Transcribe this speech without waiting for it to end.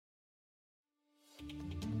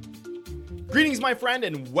Greetings, my friend,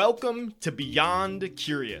 and welcome to Beyond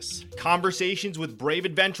Curious. Conversations with brave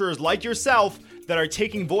adventurers like yourself that are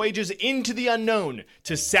taking voyages into the unknown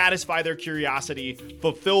to satisfy their curiosity,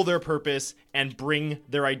 fulfill their purpose, and bring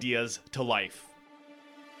their ideas to life.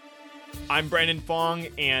 I'm Brandon Fong,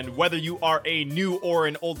 and whether you are a new or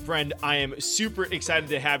an old friend, I am super excited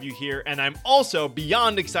to have you here, and I'm also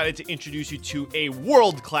beyond excited to introduce you to a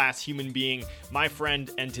world-class human being, my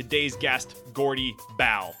friend and today's guest, Gordy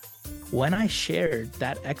Bao. When I shared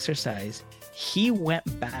that exercise, he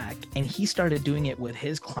went back and he started doing it with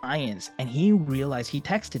his clients, and he realized, he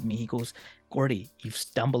texted me, he goes, "Gordy, you've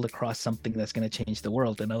stumbled across something that's going to change the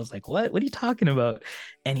world." And I was like, what are you talking about?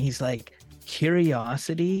 And he's like,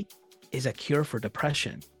 curiosity is a cure for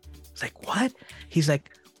depression. It's like, what? He's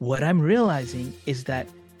like, what I'm realizing is that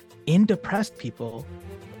in depressed people,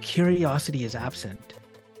 curiosity is absent.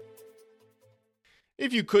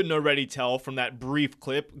 If you couldn't already tell from that brief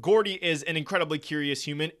clip, Gordy is an incredibly curious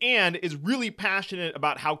human and is really passionate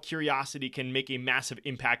about how curiosity can make a massive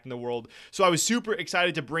impact in the world. So I was super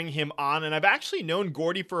excited to bring him on, and I've actually known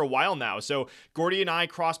Gordy for a while now. So Gordy and I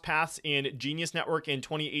crossed paths in Genius Network in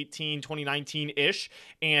 2018, 2019-ish,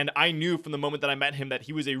 and I knew from the moment that I met him that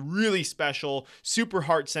he was a really special, super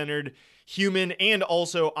heart-centered human and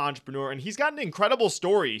also entrepreneur, and he's got an incredible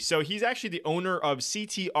story. So he's actually the owner of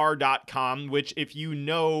CTR.com, which, if you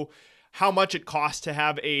know how much it costs to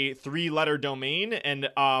have a 3-letter domain, and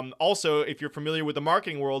also if you're familiar with the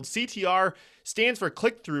marketing world, CTR stands for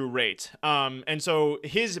click-through rate. And so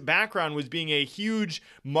his background was being a huge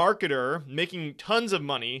marketer, making tons of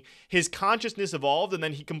money. His consciousness evolved, and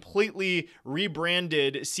then he completely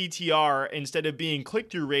rebranded CTR, instead of being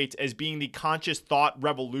click-through rate, as being the conscious thought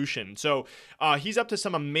revolution. So he's up to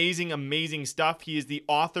some amazing stuff. He is the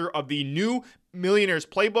author of the new Millionaire's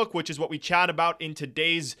Playbook, which is what we chat about in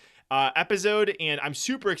today's episode, and I'm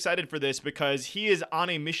super excited for this because he is on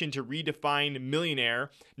a mission to redefine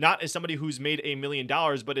millionaire, not as somebody who's made $1 million,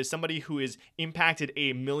 but as somebody who has impacted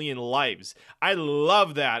 1 million lives. I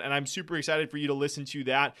love that, and I'm super excited for you to listen to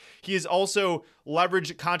that. He has also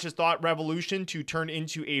leveraged conscious thought revolution to turn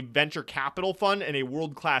into a venture capital fund and a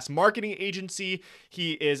world-class marketing agency.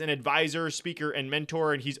 He is an advisor, speaker, and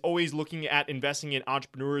mentor, and he's always looking at investing in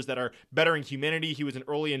entrepreneurs that are bettering humanity. He was an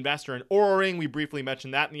early investor in Oura Ring. We briefly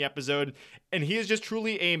mentioned that in the episode. And he is just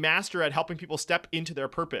truly a master at helping people step into their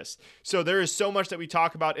purpose. So there is so much that we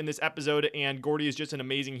talk about in this episode, and Gordy is just an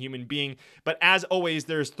amazing human being. But as always,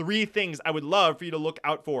 there's 3 things I would love for you to look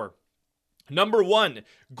out for. Number 1,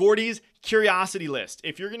 Gordy's curiosity list.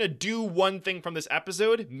 If you're going to do one thing from this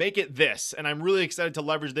episode, make it this. And I'm really excited to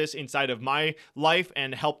leverage this inside of my life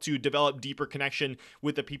and help to develop deeper connection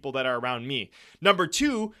with the people that are around me. Number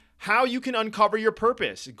 2, how you can uncover your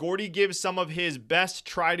purpose. Gordy gives some of his best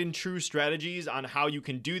tried and true strategies on how you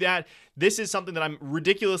can do that. This is something that I'm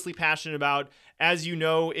ridiculously passionate about. As you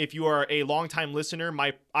know, if you are a longtime listener,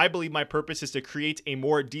 I believe my purpose is to create a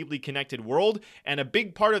more deeply connected world. And a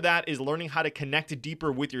big part of that is learning how to connect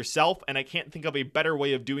deeper with yourself. And I can't think of a better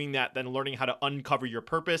way of doing that than learning how to uncover your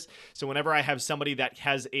purpose. So whenever I have somebody that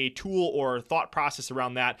has a tool or thought process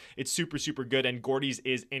around that, it's super, super good. And Gordy's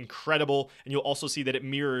is incredible. And you'll also see that it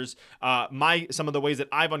mirrors some of the ways that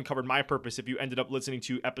I've uncovered my purpose if you ended up listening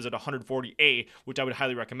to episode 140A, which I would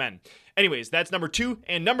highly recommend. Anyways, that's number 2.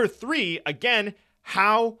 And number 3, again,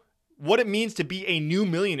 what it means to be a new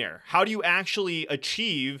millionaire. How do you actually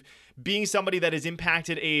achieve being somebody that has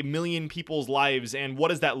impacted 1 million people's lives, and what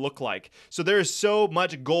does that look like? So there is so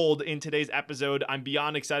much gold in today's episode. I'm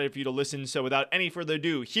beyond excited for you to listen. So without any further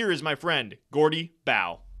ado, here is my friend, Gordy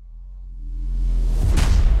Bao.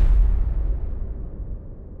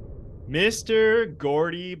 Mr.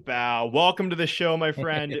 Gordy Bao, welcome to the show, my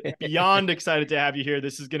friend. Beyond excited to have you here.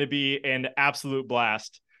 This is going to be an absolute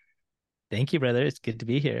blast. Thank you, brother. It's good to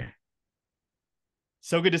be here.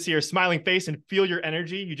 So good to see your smiling face and feel your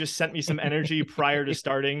energy. You just sent me some energy prior to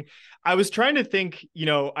starting. I was trying to think,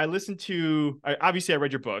 obviously I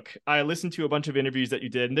read your book. I listened to a bunch of interviews that you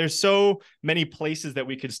did, and there's so many places that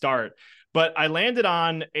we could start, but I landed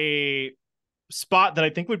on a spot that I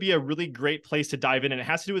think would be a really great place to dive in. And it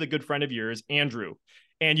has to do with a good friend of yours, Andrew.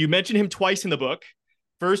 And you mentioned him twice in the book.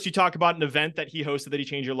 First, you talk about an event that he hosted that he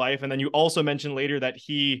changed your life. And then you also mentioned later that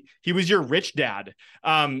he was your rich dad.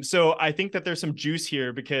 So I think that there's some juice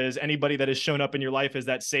here, because anybody that has shown up in your life as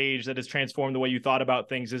that sage that has transformed the way you thought about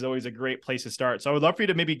things is always a great place to start. So I would love for you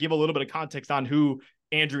to maybe give a little bit of context on who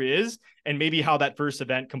Andrew is and maybe how that first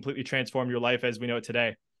event completely transformed your life as we know it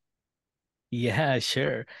today. Yeah,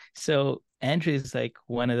 sure. So Andrew is like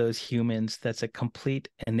one of those humans that's a complete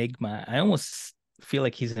enigma. I almost feel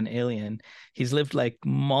like he's an alien. He's lived like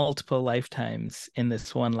multiple lifetimes in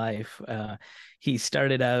this one life. He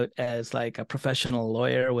started out as like a professional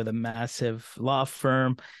lawyer with a massive law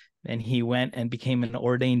firm. And he went and became an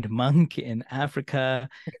ordained monk in Africa.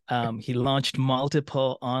 He launched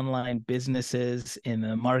multiple online businesses in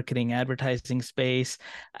the marketing advertising space.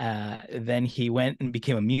 Then he went and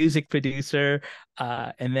became a music producer.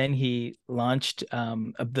 And then he launched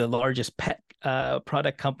the largest pet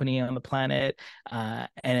product company on the planet.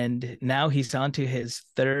 And now he's on to his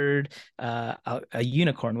third, a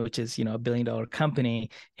unicorn, which is, a billion-dollar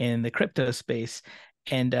company in the crypto space.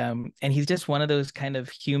 And he's just one of those kind of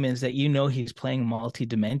humans that he's playing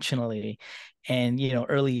multidimensionally. And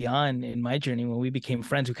early on in my journey, when we became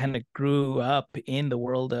friends, we kind of grew up in the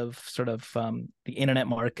world of sort of the internet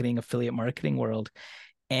marketing, affiliate marketing world.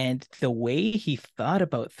 And the way he thought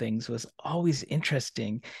about things was always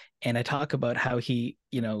interesting. And I talk about how he,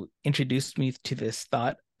 introduced me to this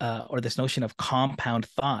thought or this notion of compound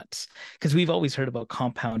thoughts, because we've always heard about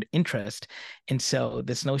compound interest. And so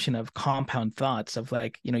this notion of compound thoughts of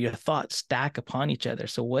like, your thoughts stack upon each other.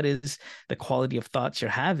 So what is the quality of thoughts you're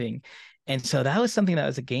having? And so that was something that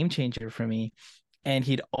was a game changer for me. And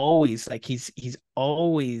he'd always like, he's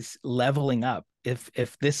always leveling up.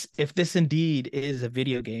 If this indeed is a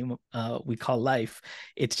video game we call life,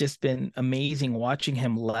 it's just been amazing watching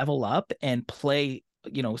him level up and play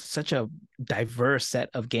such a diverse set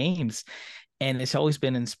of games. And it's always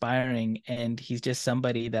been inspiring. And he's just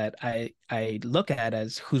somebody that I look at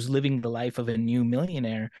as who's living the life of a new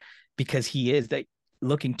millionaire, because he is that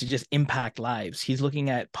looking to just impact lives. He's looking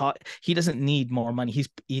at he doesn't need more money.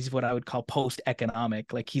 He's what I would call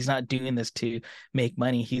post-economic. Like, he's not doing this to make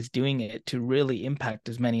money. He's doing it to really impact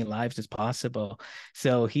as many lives as possible.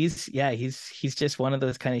 So he's just one of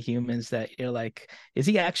those kind of humans that you're like, is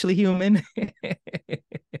he actually human?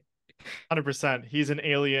 100%. He's an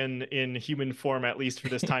alien in human form, at least for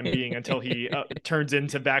this time being, until he turns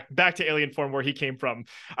into back to alien form where he came from.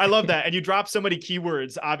 I love that. And you drop so many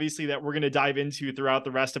keywords, obviously, that we're going to dive into throughout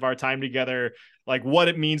the rest of our time together, like what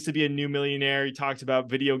it means to be a new millionaire. You talked about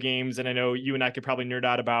video games, and I know you and I could probably nerd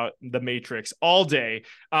out about the Matrix all day.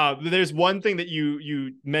 There's one thing that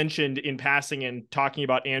you mentioned in passing and talking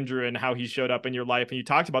about Andrew and how he showed up in your life, and you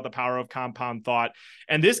talked about the power of compound thought.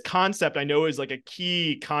 And this concept, I know, is like a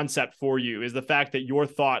key concept for you, is the fact that your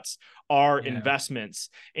thoughts are investments.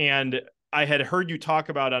 And I had heard you talk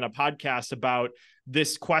about on a podcast about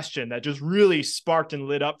this question that just really sparked and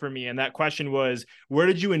lit up for me. And that question was, where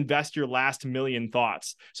did you invest your last million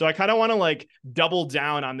thoughts? So I kind of want to like double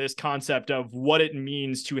down on this concept of what it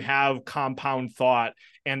means to have compound thought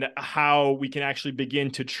and how we can actually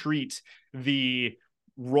begin to treat the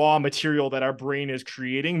raw material that our brain is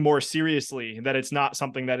creating more seriously, that it's not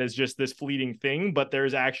something that is just this fleeting thing, but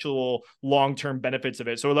there's actual long-term benefits of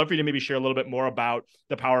it. So I'd love for you to maybe share a little bit more about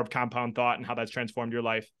the power of compound thought and how that's transformed your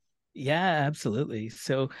life. Yeah, absolutely.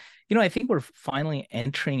 So, I think we're finally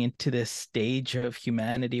entering into this stage of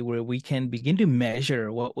humanity where we can begin to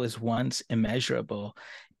measure what was once immeasurable.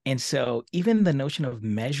 And so even the notion of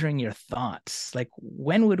measuring your thoughts, like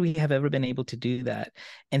when would we have ever been able to do that?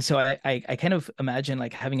 And so I kind of imagine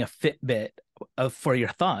like having a Fitbit for your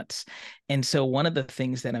thoughts. And so one of the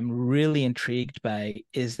things that I'm really intrigued by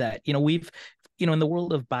is that, we've in the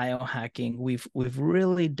world of biohacking, we've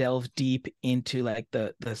really delved deep into like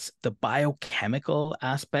the biochemical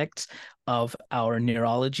aspects of our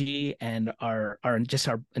neurology and our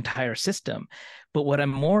entire system. But what I'm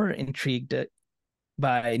more intrigued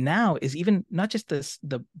by now is even not just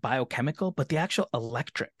the biochemical, but the actual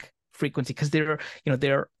electric frequency, because there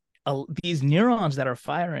are these neurons that are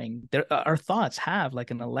firing. Our thoughts have like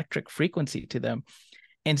an electric frequency to them,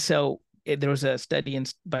 and so there was a study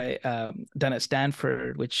done at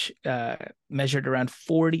Stanford, which measured around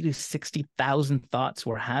 40 to 60,000 thoughts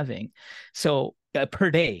we're having. So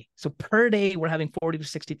per day. So per day, we're having 40 to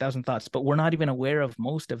 60,000 thoughts, but we're not even aware of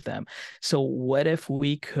most of them. So what if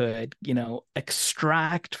we could,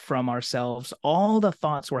 extract from ourselves all the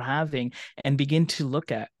thoughts we're having and begin to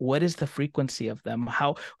look at what is the frequency of them?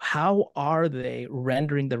 How are they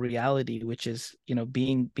rendering the reality, which is,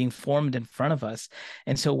 being formed in front of us?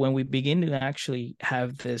 And so when we begin to actually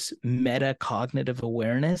have this metacognitive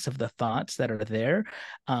awareness of the thoughts that are there,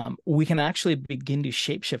 we can actually begin to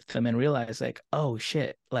shapeshift them and realize like, oh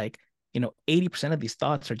shit, like 80% of these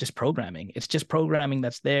thoughts are just programming. It's just programming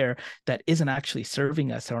that's there that isn't actually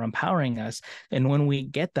serving us or empowering us. And when we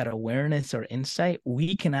get that awareness or insight,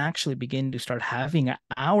 we can actually begin to start having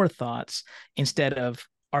our thoughts instead of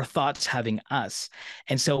our thoughts having us.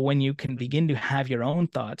 And so when you can begin to have your own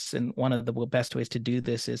thoughts, and one of the best ways to do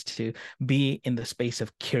this is to be in the space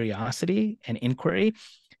of curiosity and inquiry.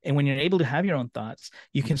 And when you're able to have your own thoughts,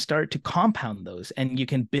 you can start to compound those and you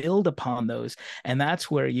can build upon those. And that's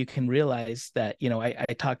where you can realize that, I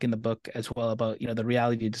talk in the book as well about, the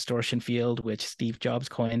reality distortion field, which Steve Jobs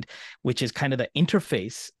coined, which is kind of the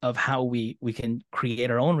interface of how we can create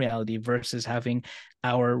our own reality versus having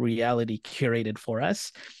our reality curated for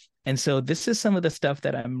us. And so this is some of the stuff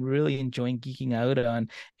that I'm really enjoying geeking out on.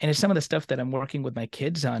 And it's some of the stuff that I'm working with my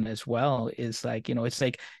kids on as well, is like, it's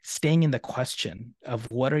like staying in the question of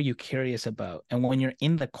what are you curious about? And when you're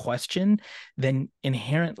in the question, then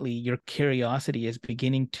inherently your curiosity is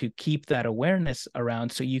beginning to keep that awareness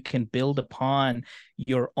around so you can build upon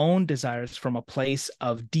your own desires from a place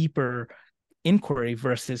of deeper inquiry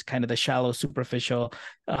versus kind of the shallow, superficial,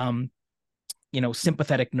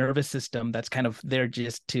 sympathetic nervous system that's kind of there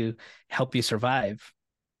just to help you survive.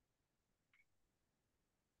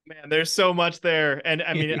 Man, there's so much there. And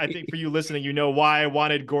I mean, I think for you listening, you know why I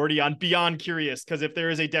wanted Gordy on Beyond Curious, because if there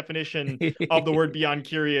is a definition of the word Beyond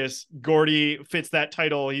Curious, Gordy fits that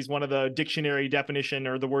title. He's one of the dictionary definition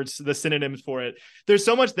or the synonyms for it. There's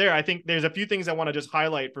so much there. I think there's a few things I want to just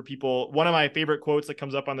highlight for people. One of my favorite quotes that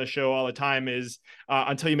comes up on the show all the time is,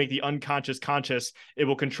 until you make the unconscious conscious, it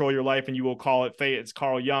will control your life and you will call it fate. It's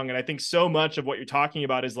Carl Jung. And I think so much of what you're talking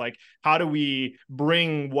about is like, how do we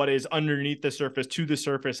bring what is underneath the surface to the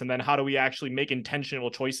surface? And then how do we actually make intentional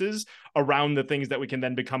choices around the things that we can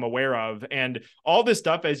then become aware of? And all this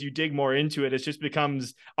stuff, as you dig more into it, it just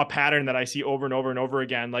becomes a pattern that I see over and over and over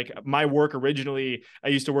again. Like my work originally, I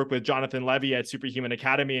used to work with Jonathan Levy at Superhuman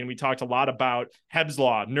Academy, and we talked a lot about Hebb's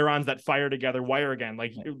law, neurons that fire together, wire again,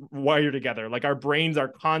 like wire together. Like our brains are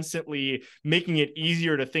constantly making it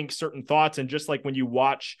easier to think certain thoughts. And just like when you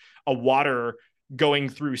watch a water going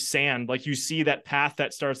through sand, like you see that path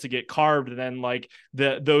that starts to get carved, and then like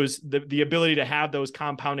the ability to have those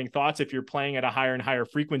compounding thoughts if you're playing at a higher and higher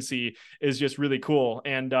frequency is just really cool.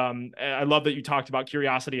 And I love that you talked about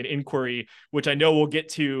curiosity and inquiry, which I know we'll get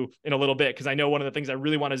to in a little bit, because I know one of the things I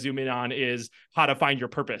really want to zoom in on is how to find your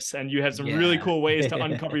purpose, and you have some really cool ways to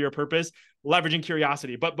uncover your purpose leveraging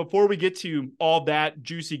curiosity. But before we get to all that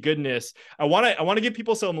juicy goodness, I want to give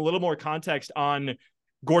people some a little more context on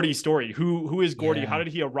Gordy's story. Who is Gordy? How did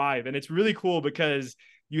he arrive? And it's really cool because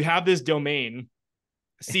you have this domain,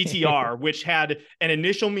 CTR, which had an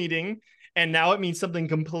initial meeting, and now it means something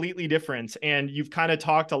completely different. And you've kind of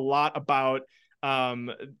talked a lot about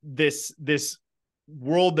this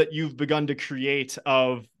world that you've begun to create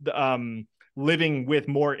of living with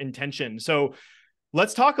more intention. So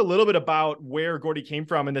let's talk a little bit about where Gordy came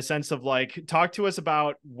from, in the sense of like, talk to us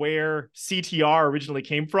about where CTR originally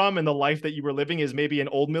came from and the life that you were living as maybe an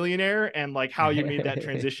old millionaire, and like how you made that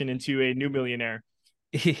transition into a new millionaire.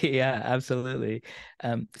 Yeah, absolutely.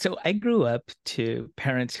 So I grew up to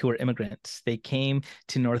parents who were immigrants. They came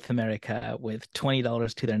to North America with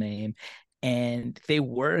 $20 to their name, and they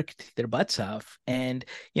worked their butts off. And,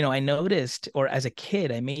 I noticed, or as a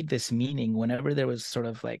kid, I made this meaning whenever there was sort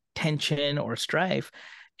of like tension or strife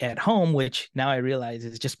at home, which now I realize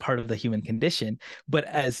is just part of the human condition. But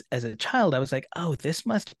as a child, I was like, oh, this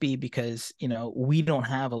must be because, we don't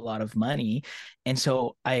have a lot of money. And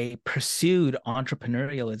so I pursued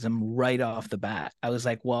entrepreneurialism right off the bat. I was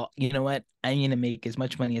like, well, you know what? I'm going to make as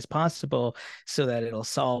much money as possible so that it'll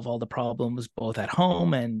solve all the problems both at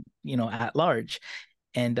home and, at large.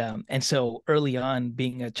 And so early on,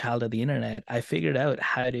 being a child of the internet, I figured out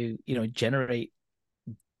how to, generate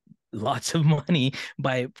lots of money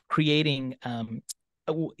by creating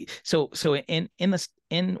so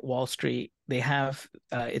in Wall Street they have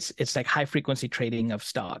it's like high frequency trading of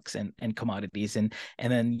stocks and commodities, and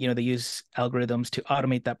then they use algorithms to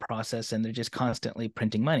automate that process, and they're just constantly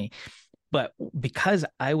printing money. But because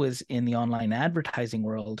I was in the online advertising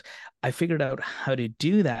world, I figured out how to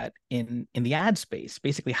do that in the ad space,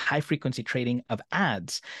 basically high frequency trading of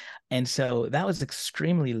ads. And so that was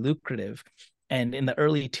extremely lucrative. And in the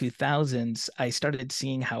early 2000s, I started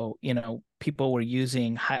seeing how, people were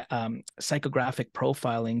using psychographic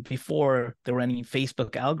profiling before there were any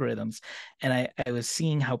Facebook algorithms. And I was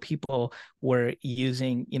seeing how people were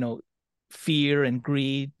using, fear and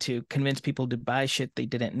greed to convince people to buy shit they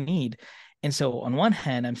didn't need. And so on one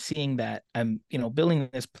hand, I'm seeing that I'm, building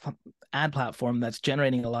this ad platform that's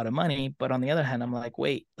generating a lot of money. But on the other hand, I'm like,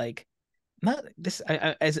 wait, like, not this,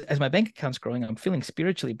 as my bank account's growing, I'm feeling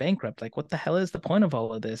spiritually bankrupt. Like, what the hell is the point of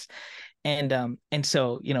all of this? And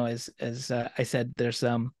so, as I said, there's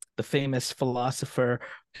the famous philosopher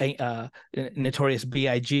Notorious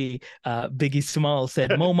Big, Biggie Small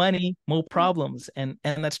said, "More money, more problems," and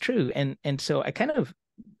that's true. And so I kind of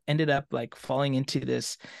ended up like falling into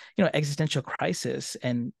this, existential crisis,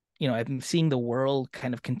 and I'm seeing the world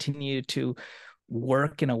kind of continue to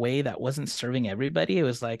work in a way that wasn't serving everybody. It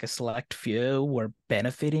was like a select few were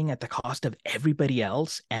benefiting at the cost of everybody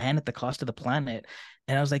else and at the cost of the planet.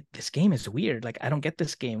 And I was like, this game is weird. Like, I don't get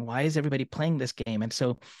this game. Why is everybody playing this game? And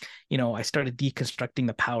so, I started deconstructing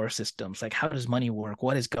the power systems. Like, how does money work?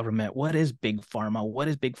 What is government? What is big pharma? What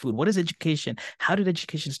is big food? What is education? How did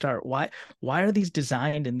education start? Why are these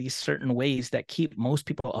designed in these certain ways that keep most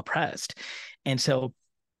people oppressed? And so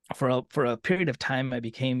for a period of time, I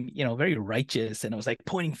became, very righteous, and I was like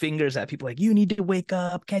pointing fingers at people like, you need to wake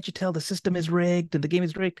up. Can't you tell the system is rigged and the game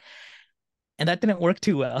is rigged? And that didn't work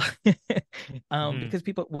too well. Because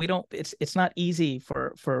people, we don't, it's not easy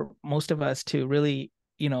for most of us to really,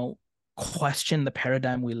 question the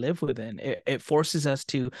paradigm we live within. It forces us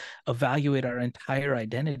to evaluate our entire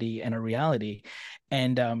identity and our reality.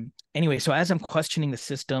 And anyway, so as I'm questioning the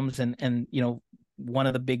systems, and one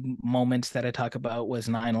of the big moments that I talk about was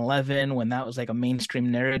 9/11, when that was like a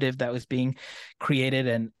mainstream narrative that was being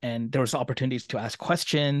created, and there was opportunities to ask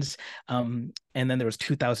questions. And then there was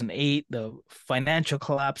 2008, the financial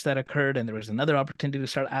collapse that occurred, and there was another opportunity to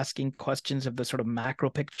start asking questions of the sort of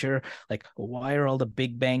macro picture, like, why are all the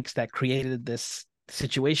big banks that created this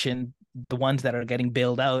situation the ones that are getting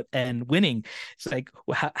bailed out and winning? It's like,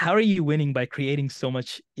 how are you winning by creating so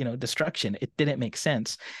much destruction? It didn't make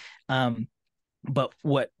sense. But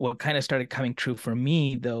what kind of started coming true for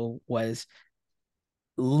me, though, was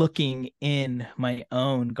looking in my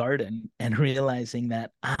own garden and realizing that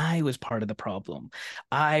I was part of the problem.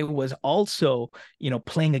 I was also,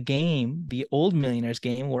 playing a game, the old Millionaires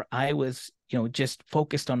game, where I was, just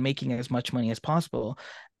focused on making as much money as possible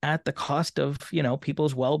at the cost of,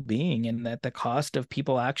 people's well-being, and at the cost of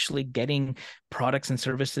people actually getting products and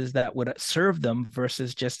services that would serve them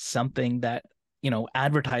versus just something that,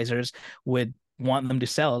 advertisers would want them to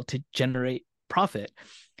sell to generate profit.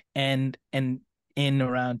 And in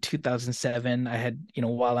around 2007, I had,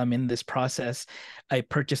 while I'm in this process, I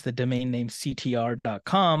purchased the domain name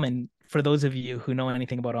CTR.com. And for those of you who know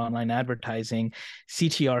anything about online advertising,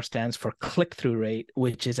 CTR stands for click-through rate,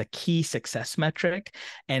 which is a key success metric.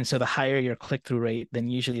 And so the higher your click-through rate, then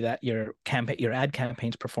usually that your ad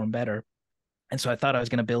campaigns perform better. And so I thought I was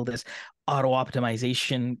going to build this auto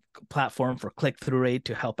optimization platform for click-through rate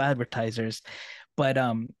to help advertisers. But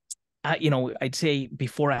I'd say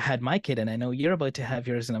before I had my kid, and I know you're about to have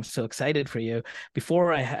yours, and I'm so excited for you.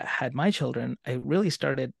 Before I had my children, I really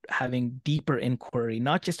started having deeper inquiry,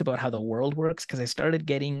 not just about how the world works, because I started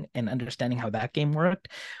getting and understanding how that game worked,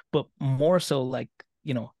 but more so like,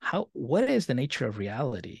 what is the nature of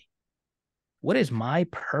reality? What is my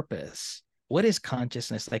purpose? What is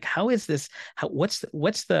consciousness? Like, how is this? What's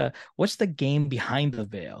the game behind the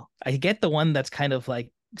veil? I get the one that's kind of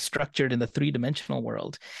like structured in the three-dimensional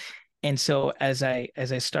world. And so as I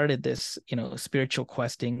started this, spiritual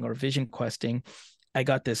questing or vision questing, I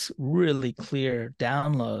got this really clear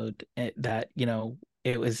download that,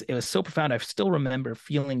 it was so profound. I still remember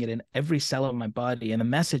feeling it in every cell of my body. And the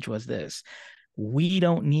message was this: we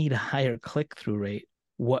don't need a higher click-through rate.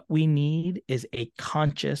 What we need is a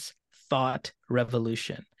conscious thought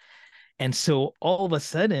revolution. And so all of a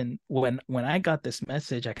sudden, when I got this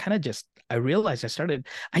message, I realized I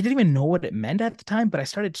didn't even know what it meant at the time, but I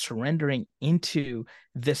started surrendering into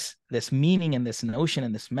this meaning and this notion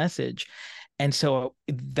and this message. And so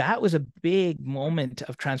that was a big moment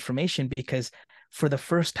of transformation, because for the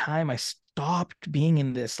first time, I stopped being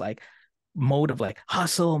in this like mode of like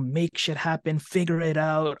hustle, make shit happen, figure it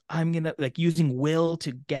out. I'm gonna like using will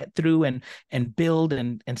to get through and build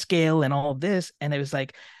and scale and all of this. And it was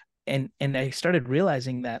like, and I started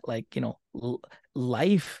realizing that, like,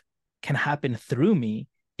 life can happen through me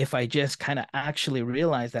if I just kind of actually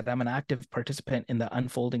realize that I'm an active participant in the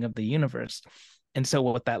unfolding of the universe. And so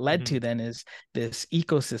what that led to then is this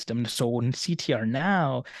ecosystem. So when CTR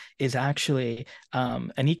now is actually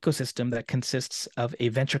an ecosystem that consists of a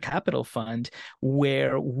venture capital fund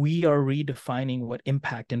where we are redefining what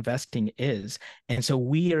impact investing is. And so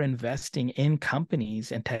we are investing in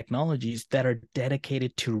companies and technologies that are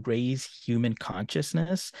dedicated to raise human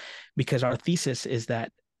consciousness, because our thesis is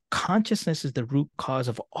that consciousness is the root cause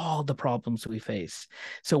of all the problems we face.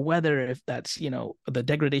 So whether if that's, the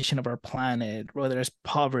degradation of our planet, whether it's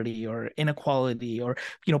poverty or inequality, or,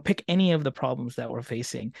 pick any of the problems that we're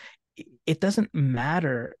facing, it doesn't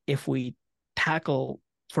matter if we tackle,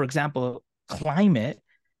 for example, climate,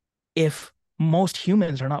 if most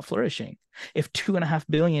humans are not flourishing. If 2.5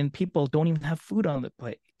 billion people don't even have food on the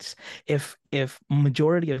plates, if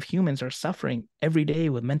majority of humans are suffering every day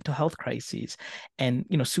with mental health crises and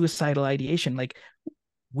suicidal ideation, like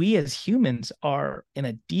we as humans are in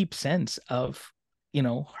a deep sense of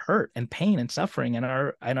hurt and pain and suffering, and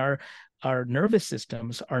our nervous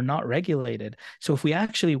systems are not regulated. So if we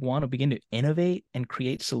actually want to begin to innovate and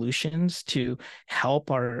create solutions to help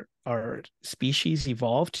our species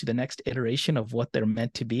evolve to the next iteration of what they're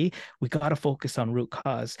meant to be, we got to focus on root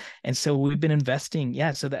cause. And so we've been investing,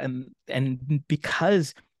 so that, and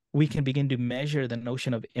because we can begin to measure the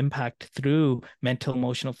notion of impact through mental,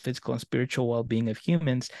 emotional, physical, and spiritual well-being of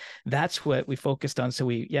humans. That's what we focused on. So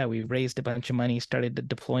we raised a bunch of money, started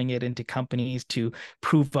deploying it into companies to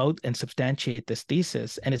prove out and substantiate this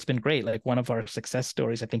thesis. And it's been great. Like one of our success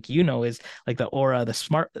stories, I think is like the Aura, the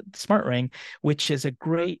smart ring, which is a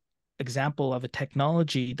great example of a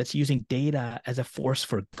technology that's using data as a force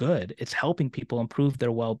for good. It's helping people improve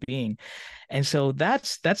their well-being. And so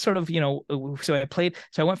that's sort of, so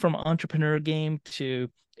I went from entrepreneur game to,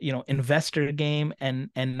 investor game. And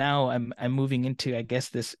now I'm moving into, I guess,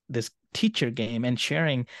 this teacher game and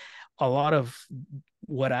sharing a lot of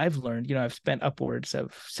what I've learned. I've spent upwards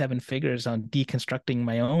of 7 figures on deconstructing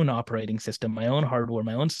my own operating system, my own hardware,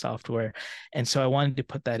 my own software. And so I wanted to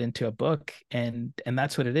put that into a book. And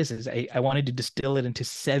that's what it is I wanted to distill it into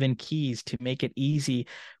 7 keys to make it easy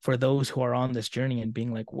for those who are on this journey and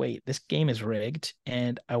being like, wait, this game is rigged.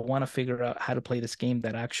 And I want to figure out how to play this game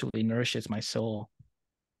that actually nourishes my soul.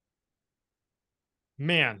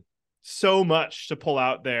 Man, so much to pull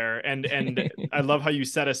out there. And I love how you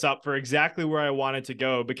set us up for exactly where I wanted to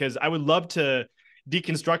go, because I would love to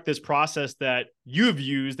deconstruct this process that you've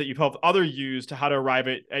used, that you've helped others use, to how to arrive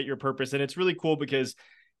at your purpose. And it's really cool because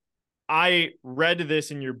I read this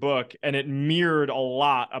in your book and it mirrored a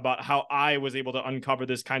lot about how I was able to uncover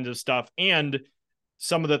this kind of stuff. And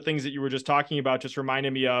some of the things that you were just talking about just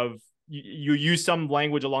reminded me of, you use some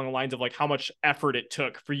language along the lines of like how much effort it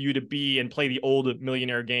took for you to be and play the old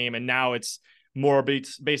Millionaire game. And now it's more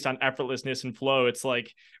based on effortlessness and flow. It's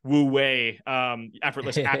like Wu Wei,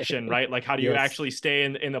 effortless action, right? Like how do you Yes. actually stay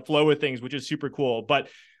in the flow of things, which is super cool. But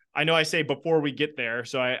I know I say before we get there,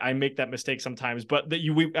 so I make that mistake sometimes, but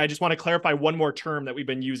I just want to clarify one more term that we've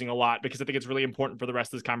been using a lot, because I think it's really important for the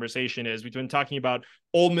rest of this conversation. Is we've been talking about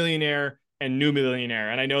old Millionaire and new Millionaire.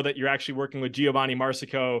 And I know that you're actually working with Giovanni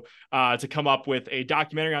Marsico to come up with a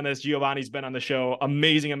documentary on this. Giovanni's been on the show.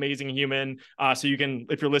 Amazing, amazing human. So you can,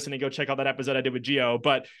 if you're listening, go check out that episode I did with Gio.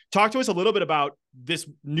 But talk to us a little bit about this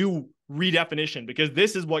new redefinition, because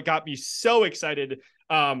this is what got me so excited.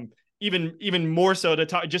 Even more so to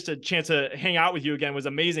talk, just a chance to hang out with you again was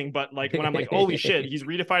amazing. But like when I'm like, holy shit, he's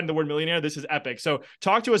redefining the word millionaire. This is epic. So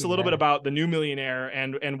talk to us a little bit about the new Millionaire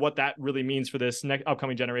and what that really means for this next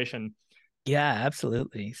upcoming generation. Yeah,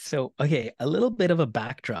 absolutely. So, okay, a little bit of a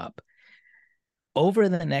backdrop. Over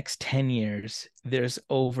the next 10 years, there's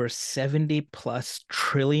over 70 plus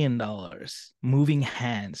trillion dollars moving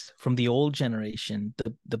hands from the old generation,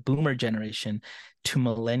 the boomer generation, to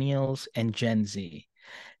millennials and Gen Z.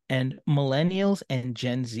 And millennials and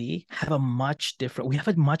Gen Z have a much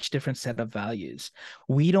different set of values.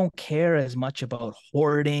 We don't care as much about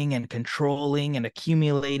hoarding and controlling and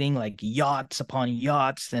accumulating like yachts upon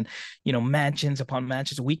yachts and, mansions upon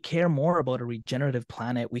mansions. We care more about a regenerative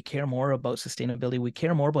planet. We care more about sustainability. We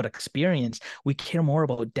care more about experience. We care more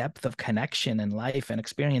about depth of connection and life and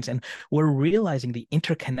experience. And we're realizing the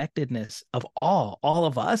interconnectedness of all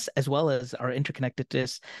of us, as well as our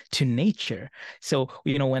interconnectedness to nature. So,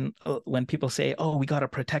 when people say, oh, we got to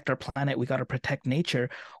protect our planet, we got to protect nature,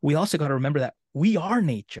 we also got to remember that we are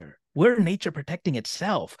nature. We're nature protecting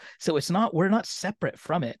itself. So we're not separate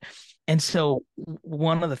from it. And so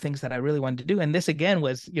one of the things that I really wanted to do, and this again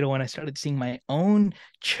was, when I started seeing my own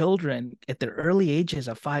children at their early ages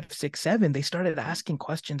of 5, 6, 7, they started asking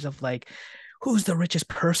questions of like, who's the richest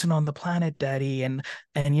person on the planet, daddy? And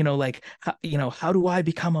like, how do I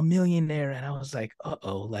become a millionaire? And I was like,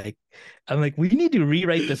 like, I'm like, we need to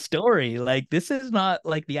rewrite the story. Like, this is not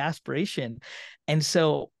like the aspiration. And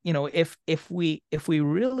so, if we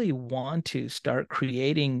really want to start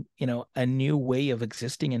creating, a new way of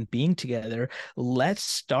existing and being together, let's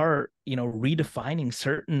start, redefining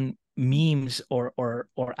certain memes or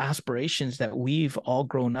aspirations that we've all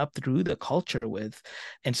grown up through the culture with.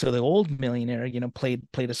 And so the old millionaire, played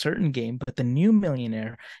a certain game, but the new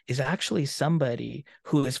millionaire is actually somebody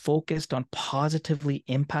who is focused on positively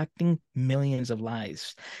impacting millions of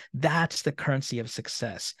lives. That's the currency of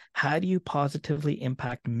success. How do you positively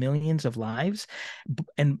impact millions of lives?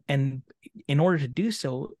 And in order to do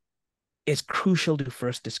so, it's crucial to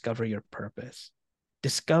first discover your purpose.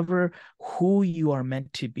 Discover who you are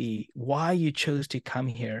meant to be, why you chose to come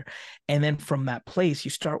here. And then from that place, you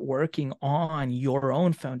start working on your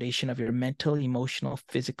own foundation of your mental, emotional,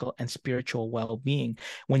 physical, and spiritual well being.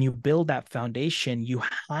 When you build that foundation, you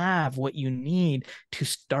have what you need to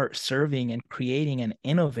start serving and creating and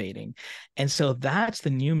innovating. And so that's the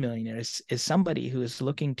new millionaire is somebody who is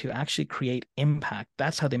looking to actually create impact.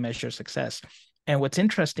 That's how they measure success. And what's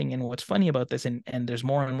interesting and what's funny about this, and there's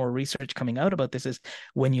more and more research coming out about this, is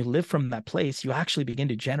when you live from that place, you actually begin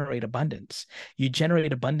to generate abundance. You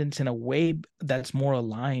generate abundance in a way that's more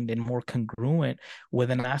aligned and more congruent with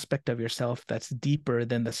an aspect of yourself that's deeper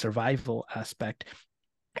than the survival aspect.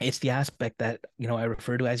 It's the aspect that, I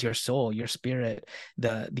refer to as your soul, your spirit,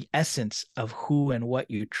 the essence of who and what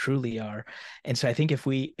you truly are. And so I think if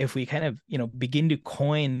we kind of, begin to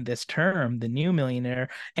coin this term, the new millionaire,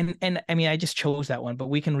 and I mean, I just chose that one, but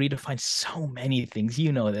we can redefine so many things,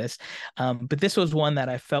 this. But this was one that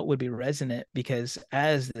I felt would be resonant, because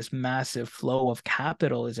as this massive flow of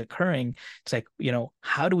capital is occurring, it's like,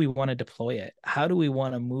 how do we want to deploy it? How do we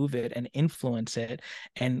want to move it and influence it?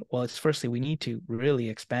 And well, it's firstly, we need to really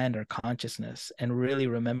expand our consciousness and really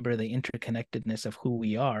remember the interconnectedness of who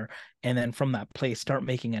we are. And then from that place, start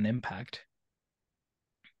making an impact.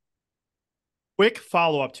 Quick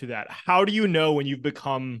follow-up to that. How do you know when you've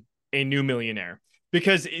become a new millionaire?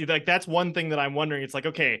 Because like that's one thing that I'm wondering. It's like,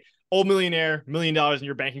 okay, old millionaire, $1 million in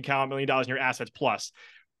your bank account, $1 million in your assets plus.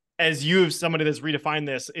 As you have somebody that's redefined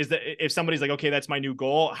this, is that if somebody's like, okay, that's my new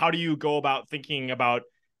goal, how do you go about thinking about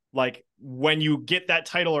like when you get that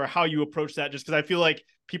title or how you approach that? Just because I feel like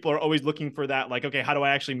people are always looking for that, like, okay, how do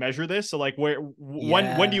I actually measure this? So like when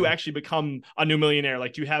do you Yeah. actually become a new millionaire?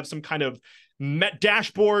 Like, do you have some kind of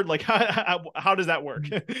dashboard? Like how does that work?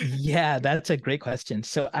 Yeah, that's a great question.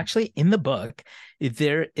 So actually in the book,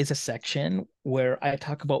 there is a section where I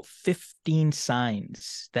talk about 15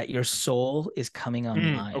 signs that your soul is coming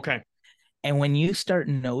online. Okay. And when you start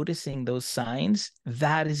noticing those signs,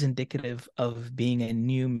 that is indicative of being a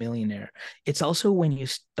new millionaire. It's also when you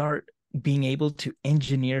start being able to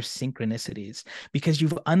engineer synchronicities, because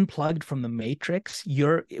you've unplugged from the matrix.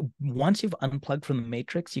 Once you've unplugged from the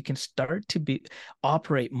matrix, you can start to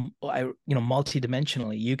operate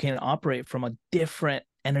multidimensionally. You can operate from a different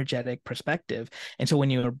energetic perspective. And so when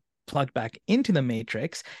you're plugged back into the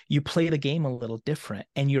matrix, you play the game a little different,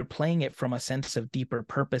 and you're playing it from a sense of deeper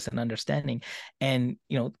purpose and understanding. And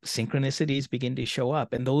synchronicities begin to show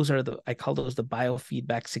up, and I call those the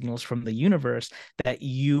biofeedback signals from the universe that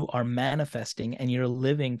you are manifesting, and you're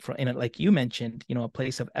living from in it, like you mentioned, a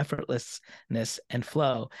place of effortlessness and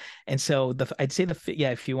flow. And so I'd say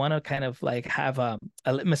if you want to kind of like have a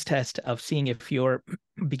litmus test of seeing if you're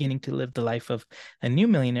beginning to live the life of a new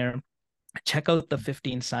millionaire, check out the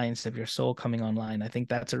 15 signs of your soul coming online. I think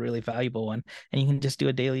that's a really valuable one. And you can just do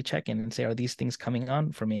a daily check-in and say, are these things coming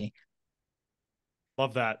on for me?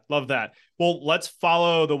 Love that. Love that. Well, let's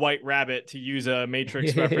follow the white rabbit, to use a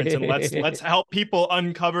Matrix reference, and let's help people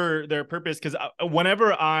uncover their purpose. Because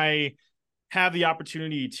whenever I have the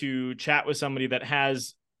opportunity to chat with somebody that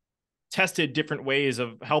has tested different ways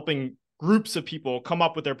of helping groups of people come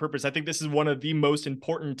up with their purpose, I think this is one of the most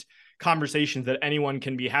important conversations that anyone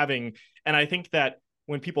can be having. And I think that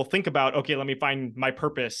when people think about, okay, let me find my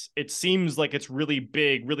purpose, it seems like it's really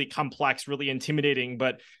big, really complex, really intimidating.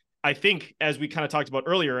 But I think, as we kind of talked about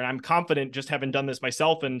earlier, and I'm confident just having done this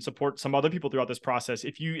myself and support some other people throughout this process,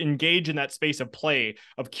 if you engage in that space of play,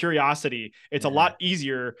 of curiosity, it's a lot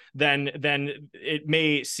easier than it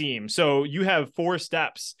may seem. So you have 4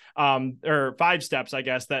 steps, or 5 steps, I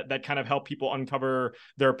guess, that kind of help people uncover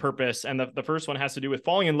their purpose. And the first one has to do with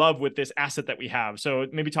falling in love with this asset that we have. So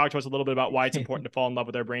maybe talk to us a little bit about why it's important to fall in love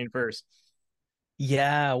with our brain first.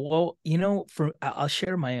 Yeah, well, I'll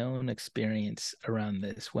share my own experience around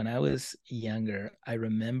this. When I was younger, I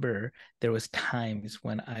remember there was times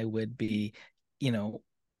when I would be, you know,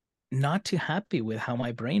 not too happy with how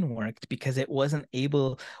my brain worked, because it wasn't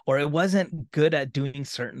able, or it wasn't good at doing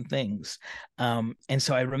certain things. And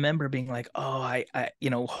so I remember being like, oh,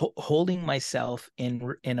 holding myself in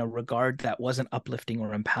a regard that wasn't uplifting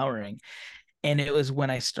or empowering. And it was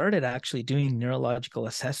when I started actually doing neurological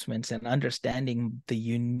assessments and understanding the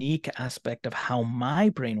unique aspect of how my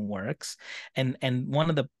brain works. And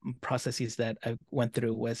one of the processes that I went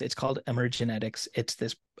through was, it's called emergenetics. It's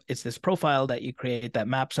this profile that you create that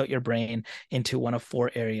maps out your brain into one of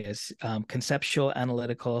 4 areas: conceptual,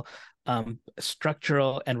 analytical,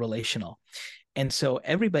 structural, and relational. And so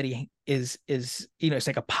everybody is it's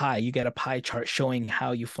like a pie. You get a pie chart showing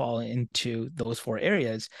how you fall into those 4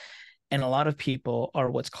 areas. And a lot of people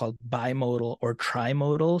are what's called bimodal or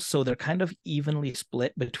trimodal. So they're kind of evenly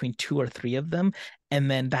split between two or three of them.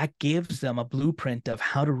 And then that gives them a blueprint of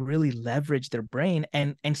how to really leverage their brain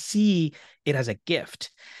and see it as a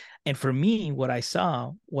gift. And for me, what I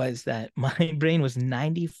saw was that my brain was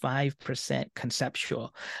 95%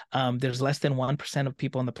 conceptual. There's less than 1% of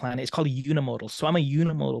people on the planet. It's called unimodal. So I'm a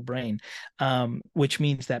unimodal brain, which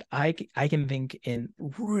means that I can think in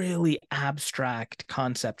really abstract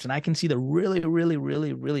concepts and I can see the really, really,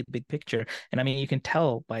 really, really big picture. And I mean, you can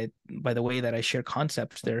tell by the way that I share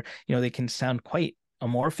concepts, they can sound quite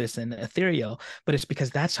amorphous and ethereal, but it's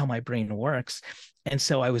because that's how my brain works. And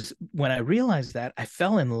so when I realized that, I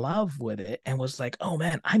fell in love with it and was like, oh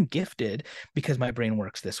man, I'm gifted because my brain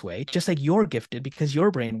works this way. Just like you're gifted because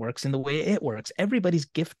your brain works in the way it works. Everybody's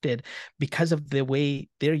gifted because of the way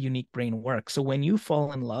their unique brain works. So when you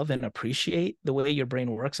fall in love and appreciate the way your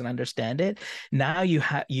brain works and understand it, now you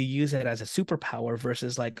use it as a superpower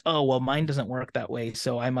versus like, oh, well, mine doesn't work that way,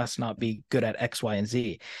 so I must not be good at X, Y, and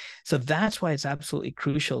Z. So that's why it's absolutely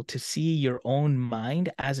crucial to see your own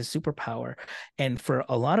mind as a superpower. And for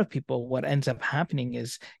a lot of people, what ends up happening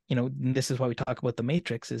is, this is why we talk about the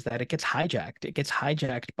matrix, is that it gets hijacked. It gets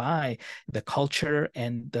hijacked by the culture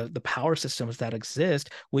and the power systems that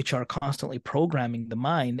exist, which are constantly programming the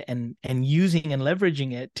mind and using and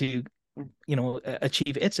leveraging it to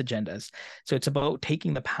achieve its agendas. So it's about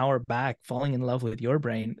taking the power back, falling in love with your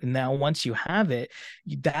brain. And now once you have it,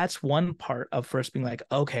 that's one part of first being like,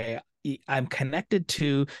 okay, I'm connected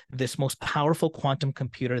to this most powerful quantum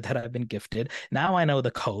computer that I've been gifted. Now I know the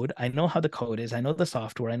code. I know how the code is. I know the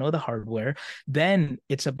software. I know the hardware. Then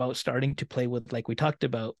it's about starting to play with, like we talked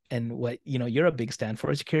about, and what you're a big stand for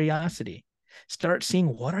is curiosity. Start seeing,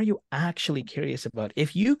 what are you actually curious about?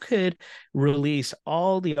 If you could release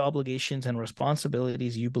all the obligations and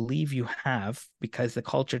responsibilities you believe you have because the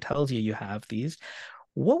culture tells you have these,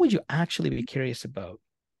 what would you actually be curious about?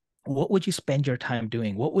 What would you spend your time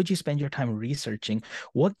doing? What would you spend your time researching?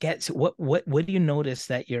 What do you notice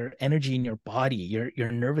that your energy in your body,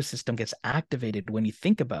 your nervous system gets activated when you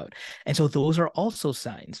think about? And so those are also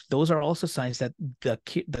signs. Those are also signs that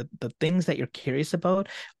the things that you're curious about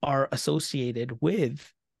are associated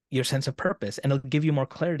with your sense of purpose, and it'll give you more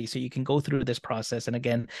clarity so you can go through this process. And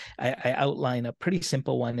again, I outline a pretty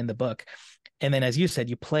simple one in the book. And then, as you said,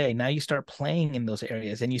 you play. Now you start playing in those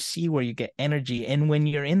areas and you see where you get energy. And when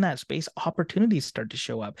you're in that space, opportunities start to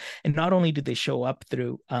show up. And not only do they show up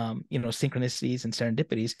through, synchronicities and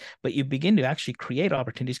serendipities, but you begin to actually create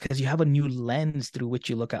opportunities because you have a new lens through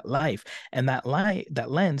which you look at life. And that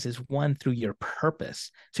lens is one through your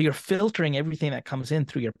purpose. So you're filtering everything that comes in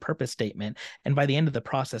through your purpose statement. And by the end of the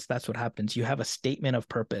process, that's what happens. You have a statement of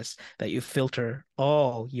purpose that you filter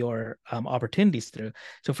all your opportunities through.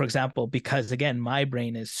 So, for example, because again, my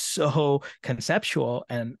brain is so conceptual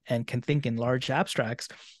and can think in large abstracts,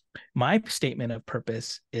 my statement of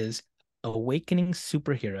purpose is awakening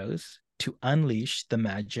superheroes to unleash the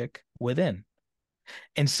magic within.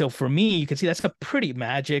 And so for me, you can see that's a pretty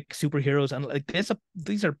magic superheroes. And like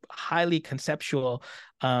these are highly conceptual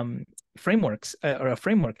frameworks or a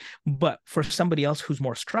framework. But for somebody else who's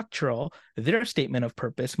more structural, their statement of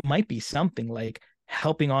purpose might be something like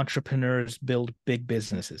helping entrepreneurs build big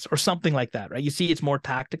businesses or something like that, right? You see, it's more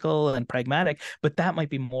tactical and pragmatic, but that might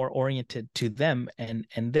be more oriented to them and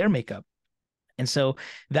their makeup. And so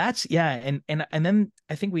that's, yeah. And then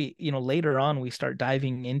I think we, later on, we start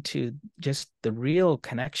diving into just the real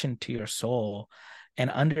connection to your soul and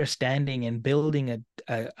understanding and building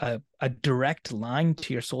a direct line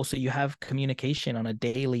to your soul. So you have communication on a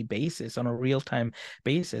daily basis, on a real-time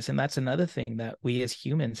basis. And that's another thing that we as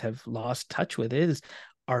humans have lost touch with, is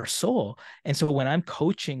our soul. And so when I'm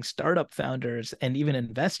coaching startup founders and even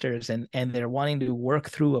investors and they're wanting to work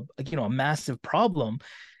through a massive problem,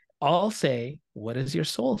 I'll say, what does your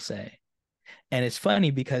soul say? And it's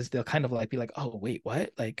funny because they'll kind of like be like, oh, wait,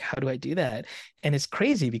 what? Like, how do I do that? And it's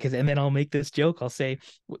crazy because, and then I'll make this joke. I'll say,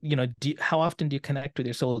 how often do you connect with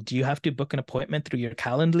your soul? Do you have to book an appointment through your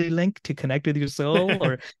Calendly link to connect with your soul?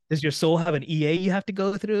 Or does your soul have an EA you have to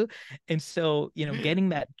go through? And so, getting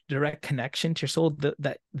that direct connection to your soul,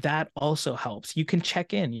 that also helps. You can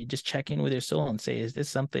check in. You just check in with your soul and say, is this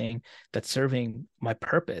something that's serving my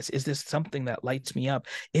purpose? Is this something that lights me up?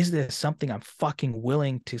 Is this something I'm fucking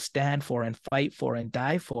willing to stand for and fight for and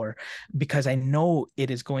die for, because I know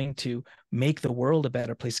it is going to make the world a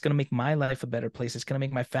better place. It's going to make my life a better place. It's going to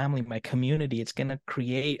make my family, my community. It's going to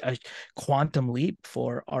create a quantum leap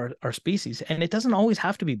for our species. And it doesn't always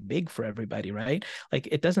have to be big for everybody, right? Like,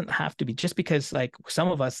 it doesn't have to be, just because like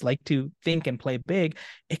some of us like to think and play big.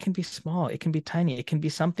 It can be small. It can be tiny. It can be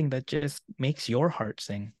something that just makes your heart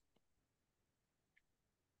sing.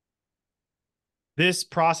 This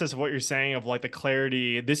process of what you're saying of like the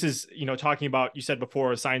clarity, this is, talking about, you said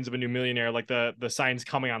before, signs of a new millionaire, like the signs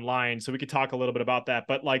coming online. So we could talk a little bit about that.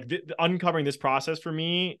 But like uncovering this process for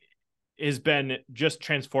me has been just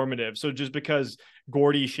transformative. So just because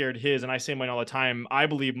Gordy shared his and I say mine all the time, I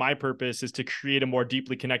believe my purpose is to create a more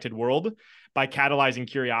deeply connected world by catalyzing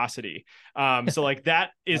curiosity. So like that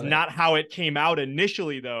is Love it. not how it came out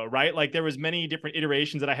initially though, right? Like there was many different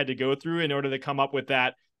iterations that I had to go through in order to come up with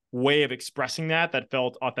that way of expressing that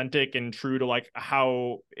felt authentic and true to like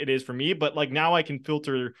how it is for me. But like now I can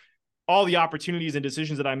filter all the opportunities and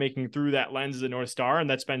decisions that I'm making through that lens as a North Star. And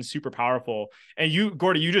that's been super powerful. And you,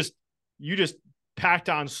 Gordy, you just packed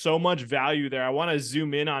on so much value there. I want to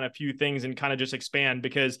zoom in on a few things and kind of just expand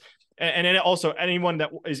because, and then also anyone that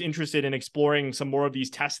is interested in exploring some more of these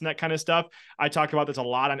tests and that kind of stuff, I talk about this a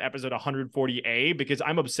lot on episode 140A because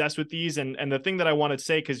I'm obsessed with these. And the thing that I want to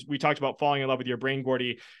say, because we talked about falling in love with your brain,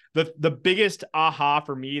 Gordy, the biggest aha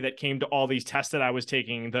for me that came to all these tests that I was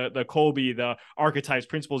taking, the Colby, the archetypes,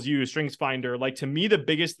 principles used, strengths finder, like to me, the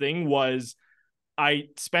biggest thing was I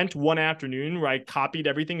spent one afternoon where I copied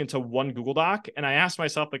everything into one Google Doc and I asked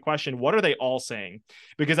myself the question, what are they all saying?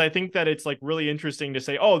 Because I think that it's like really interesting to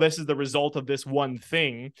say, oh, this is the result of this one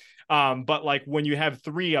thing. But like when you have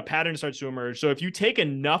three, a pattern starts to emerge. So if you take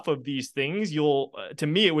enough of these things, you'll, to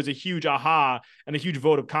me, it was a huge aha and a huge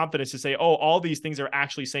vote of confidence to say, oh, all these things are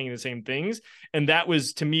actually saying the same things. And that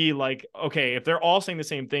was to me like, okay, if they're all saying the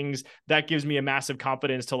same things, that gives me a massive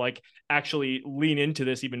confidence to like actually lean into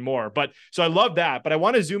this even more. But so I love that, but I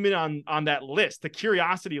want to zoom in on that list, the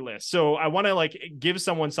curiosity list. So I want to like give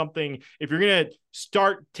someone something. If you're going to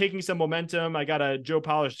start taking some momentum, I got a Joe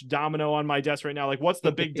polished domino on my desk right now. Like what's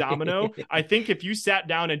the big domino? I think if you sat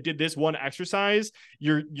down and did this one exercise,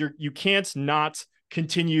 you can't not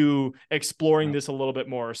continue exploring this a little bit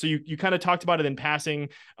more. So you kind of talked about it in passing,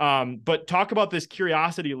 but talk about this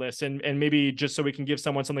curiosity list and maybe just so we can give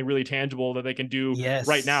someone something really tangible that they can do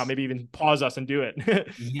right now, Yes. maybe even pause us and do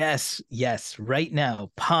it. Yes, yes. Right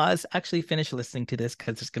now, pause. Actually, finish listening to this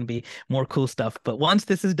because there's going to be more cool stuff. But once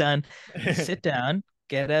this is done, sit down,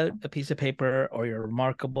 get out a piece of paper or your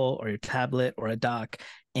Remarkable or your tablet or a doc,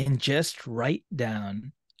 and just write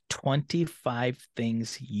down 25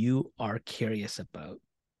 things you are curious about.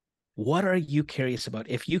 What are you curious about?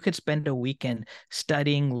 If you could spend a weekend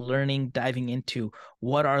studying, learning, diving into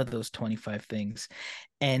what are those 25 things?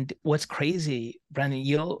 And what's crazy, Brandon,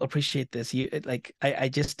 you'll appreciate this. I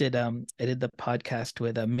just did I did the podcast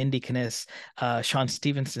with Mindy Kniss, Sean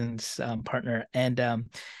Stevenson's partner, and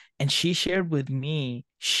she shared with me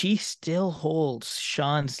she still holds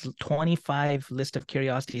Sean's 25 list of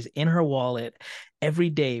curiosities in her wallet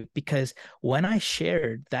every day because when I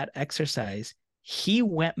shared that exercise, he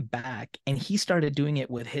went back and he started doing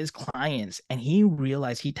it with his clients and he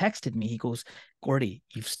realized he texted me. He goes, Gordy,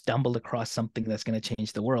 you've stumbled across something that's going to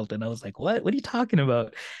change the world. And I was like, what are you talking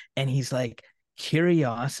about? And he's like,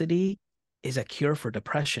 curiosity is a cure for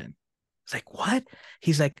depression. It's like, what?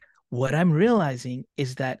 He's like, what I'm realizing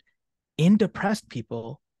is that in depressed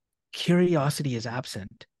people, curiosity is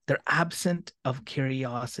absent. They're absent of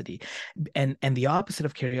curiosity. And the opposite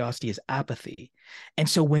of curiosity is apathy. And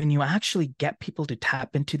so when you actually get people to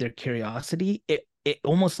tap into their curiosity, it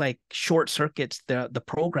almost like short circuits the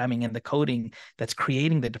programming and the coding that's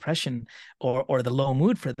creating the depression or the low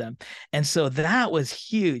mood for them. And so that was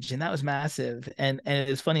huge and that was massive. And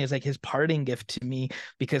it's funny, it's like his parting gift to me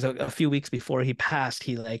because a few weeks before he passed,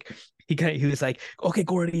 he was like, okay,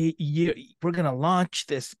 Gordy, we're gonna launch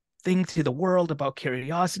this thing to the world about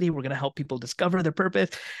curiosity. We're gonna help people discover their purpose.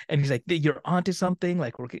 And he's like, you're onto something.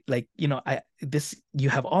 Like we're like, you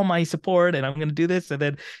have all my support, and I'm gonna do this. And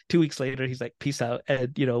then 2 weeks later, he's like, peace out,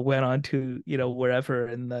 and went on to wherever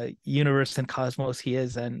in the universe and cosmos he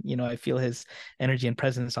is, and I feel his energy and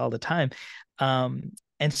presence all the time.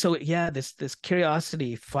 And so, yeah, this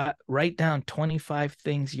curiosity, write down 25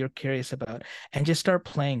 things you're curious about and just start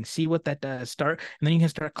playing, see what that does. And then you can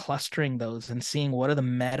start clustering those and seeing what are the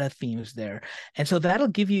meta themes there. And so that'll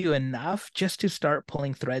give you enough just to start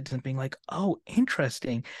pulling threads and being like, oh,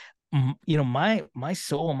 interesting. My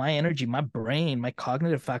soul, my energy, my brain, my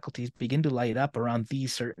cognitive faculties begin to light up around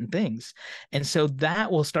these certain things. And so that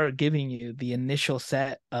will start giving you the initial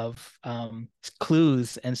set of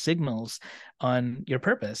clues and signals on your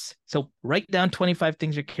purpose. So write down 25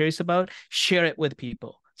 things you're curious about, share it with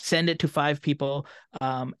people, send it to 5 people,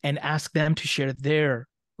 and ask them to share their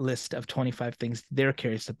list of 25 things they're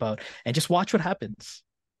curious about, and just watch what happens.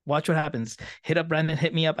 Watch what happens. Hit up Brandon,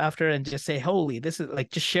 hit me up after, and just say, holy, this is like,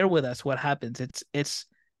 just share with us what happens.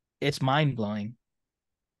 It's mind blowing.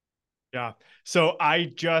 Yeah. So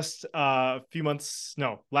I just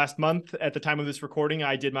last month at the time of this recording,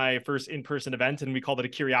 I did my first in-person event and we called it a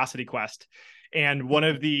curiosity quest. And one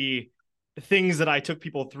of the things that I took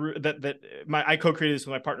people through I co-created this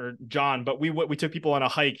with my partner John, but we took people on a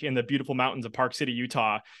hike in the beautiful mountains of Park City,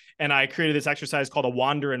 Utah, and I created this exercise called a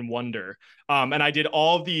wander and wonder. And I did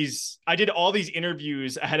all these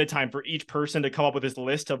interviews ahead of time for each person to come up with this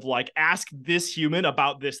list of like, ask this human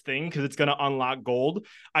about this thing because it's going to unlock gold.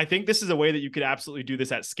 I think this is a way that you could absolutely do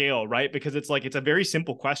this at scale, right? Because it's like, it's a very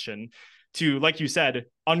simple question to, like you said,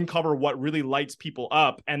 uncover what really lights people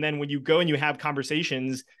up. And then when you go and you have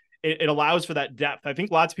conversations, it allows for that depth. I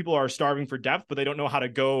think lots of people are starving for depth, but they don't know how to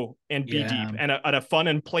go and be deep. Yeah. And a fun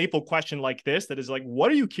and playful question like this, that is like,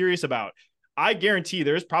 what are you curious about? I guarantee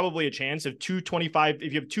there's probably a chance of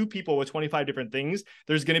if you have two people with 25 different things,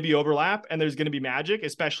 there's going to be overlap and there's going to be magic,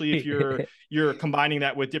 especially if you're combining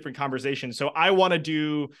that with different conversations. So I'm going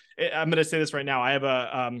to say this right now. I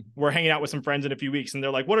have we're hanging out with some friends in a few weeks and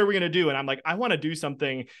they're like, what are we going to do? And I'm like, I want to do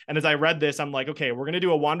something. And as I read this, I'm like, okay, we're going to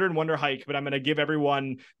do a wander and wonder hike, but I'm going to give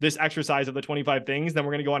everyone this exercise of the 25 things. Then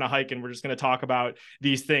we're going to go on a hike and we're just going to talk about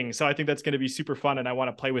these things. So I think that's going to be super fun. And I want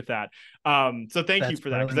to play with that. So thank you That's for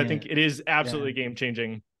that. Cause I think brilliant. it is Yeah. absolutely game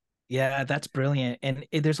changing. Yeah, that's brilliant. And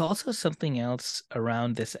there's also something else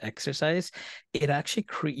around this exercise. It actually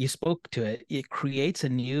you spoke to it. It creates a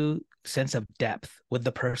new sense of depth with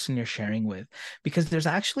the person you're sharing with, because there's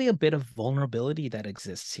actually a bit of vulnerability that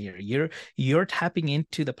exists here. You're tapping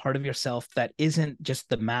into the part of yourself that isn't just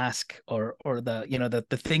the mask or the, you know, the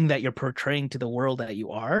thing that you're portraying to the world that you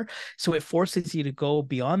are. So it forces you to go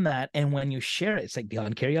beyond that. And when you share it, it's like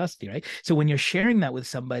beyond curiosity, right? So when you're sharing that with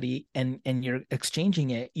somebody and you're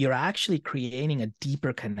exchanging it, you're actually creating a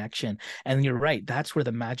deeper connection. And you're right, that's where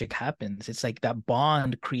the magic happens. It's like that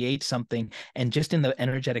bond creates something, and just in the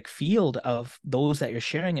energetic field of those that you're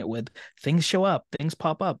sharing it with, things show up, things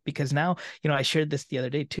pop up. Because now, you know, I shared this the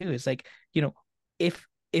other day too. It's like, you know,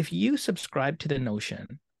 if you subscribe to the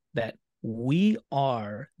notion that we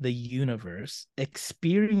are the universe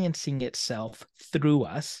experiencing itself through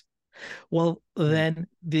us, well, Mhm. then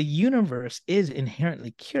the universe is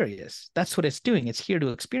inherently curious. That's what it's doing. It's here to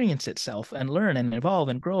experience itself and learn and evolve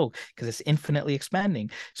and grow because it's infinitely expanding.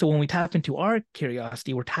 So when we tap into our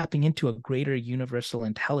curiosity, we're tapping into a greater universal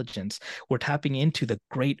intelligence. We're tapping into the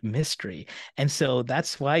great mystery. And so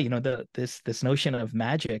that's why, you know, this notion of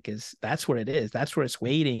magic is, that's where it is. That's where it's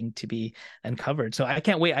waiting to be uncovered. So I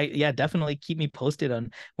can't wait. Yeah, definitely keep me posted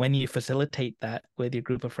on when you facilitate that with your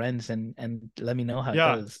group of friends, and let me know how it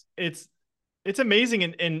Yeah, goes. it's amazing.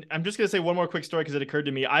 And I'm just going to say one more quick story because it occurred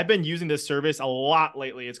to me. I've been using this service a lot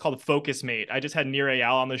lately. It's called Focus Mate. I just had Nir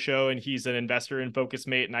Eyal on the show and he's an investor in Focus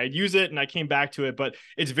Mate, and I use it and I came back to it, but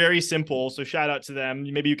it's very simple. So shout out to them.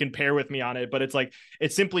 Maybe you can pair with me on it, but it's like,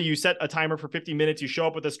 it's simply, you set a timer for 50 minutes. You show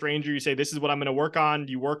up with a stranger. You say, this is what I'm going to work on.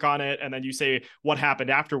 You work on it. And then you say what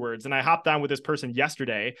happened afterwards. And I hopped on with this person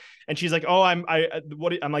yesterday and she's like, oh, I'm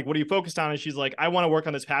like, what are you focused on? And she's like, I want to work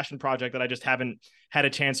on this passion project that I just haven't had a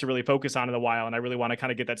chance to really focus on in a while. And I really want to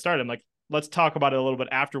kind of get that started. I'm like, let's talk about it a little bit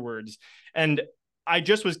afterwards. And I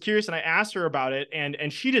just was curious and I asked her about it,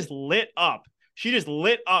 and she just lit up. She just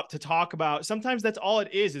lit up to talk about, sometimes that's all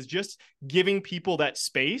it is just giving people that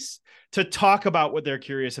space to talk about what they're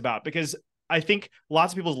curious about. Because I think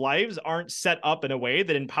lots of people's lives aren't set up in a way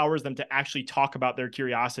that empowers them to actually talk about their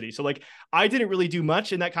curiosity. So like, I didn't really do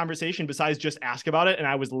much in that conversation besides just ask about it. And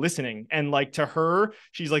I was listening. And like, to her,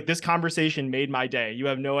 she's like, this conversation made my day. You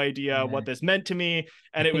have no idea what this meant to me.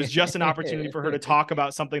 And it was just an opportunity for her to talk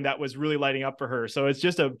about something that was really lighting up for her. So it's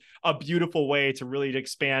just a beautiful way to really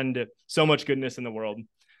expand so much goodness in the world.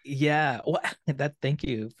 Yeah, well, that thank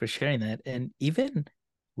you for sharing that. And even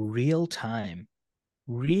real time,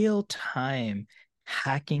 real time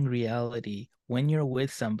hacking reality when you're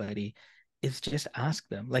with somebody is just ask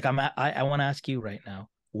them. Like I want to ask you right now,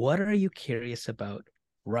 what are you curious about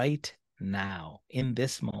right now in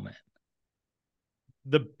this moment?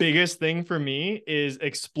 The biggest thing for me is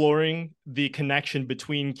exploring the connection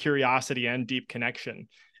between curiosity and deep connection.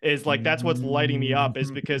 Is like, that's what's lighting me up,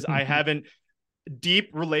 is because I haven't, deep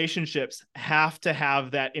relationships have to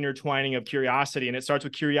have that intertwining of curiosity. And it starts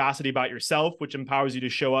with curiosity about yourself, which empowers you to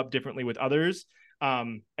show up differently with others.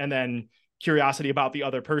 And then curiosity about the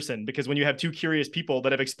other person, because when you have two curious people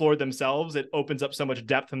that have explored themselves, it opens up so much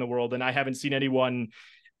depth in the world. And I haven't seen anyone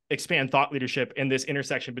expand thought leadership in this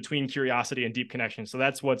intersection between curiosity and deep connection. So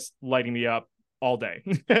that's what's lighting me up all day.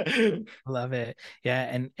 Love it.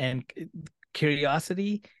 Yeah, and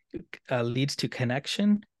curiosity leads to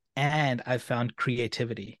connection, and I found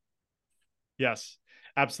creativity. Yes,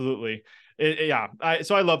 absolutely.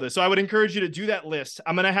 So I love this. So I would encourage you to do that list.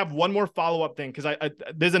 I'm gonna have one more follow up thing because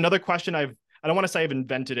there's another question I don't want to say I've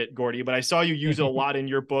invented it, Gordy, but I saw you use it a lot in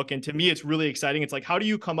your book, and to me, it's really exciting. It's like, how do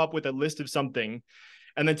you come up with a list of something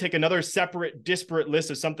and then take another separate, disparate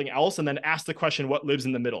list of something else, and then ask the question, what lives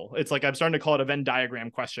in the middle? It's like I'm starting to call it a Venn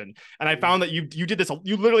diagram question. And I found that you did this.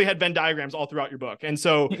 You literally had Venn diagrams all throughout your book. And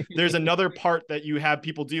so there's another part that you have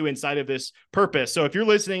people do inside of this purpose. So if you're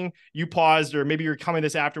listening, you paused, or maybe you're coming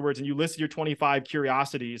this afterwards, and you listed your 25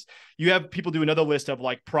 curiosities. You have people do another list of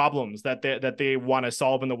like problems that they want to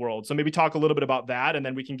solve in the world. So maybe talk a little bit about that, and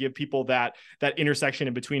then we can give people that intersection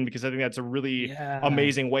in between, because I think that's a really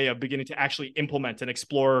amazing way of beginning to actually implement and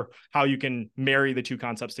explore how you can marry the two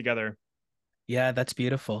concepts together. Yeah, that's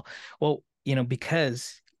beautiful. Well,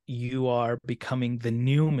 because you are becoming the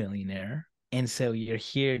new millionaire, and so you're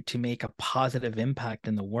here to make a positive impact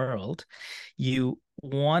in the world, you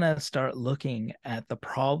want to start looking at the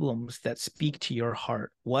problems that speak to your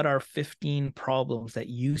heart. What are 15 problems that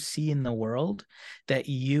you see in the world that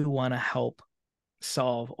you want to help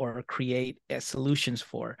solve or create solutions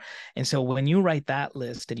for? And so when you write that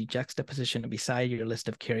list and you juxtaposition it beside your list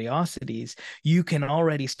of curiosities, you can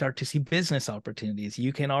already start to see business opportunities.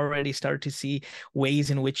 You can already start to see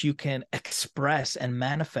ways in which you can express and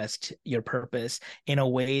manifest your purpose in a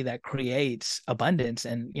way that creates abundance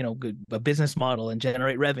and, a business model, and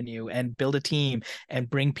generate revenue and build a team and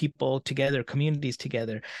bring people together, communities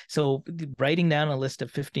together. So writing down a list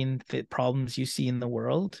of 15 problems you see in the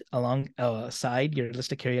world alongside your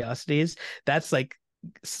list of curiosities, that's like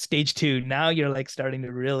stage 2. Now you're like starting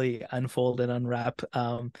to really unfold and unwrap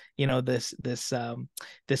this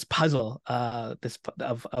puzzle this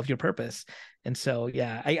of your purpose. And so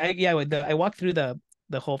I walk through the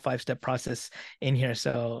whole 5-step process in here.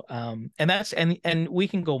 So and we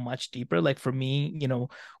can go much deeper. Like for me,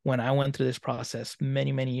 when I went through this process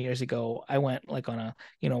many years ago, I went like on a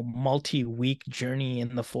multi-week journey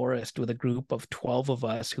in the forest with a group of 12 of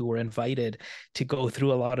us who were invited to go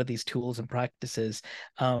through a lot of these tools and practices.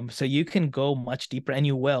 So you can go much deeper, and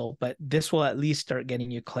you will, but this will at least start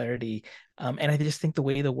getting you clarity. And I just think the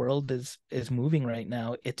way the world is moving right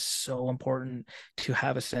now, it's so important to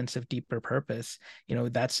have a sense of deeper purpose.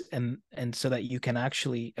 That's and so that you can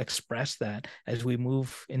actually express that as we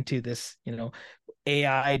move into this,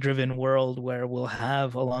 AI driven world where we'll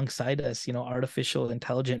have alongside us, artificial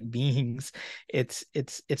intelligent beings. It's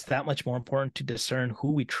that much more important to discern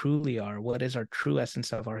who we truly are, what is our true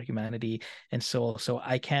essence of our humanity. And so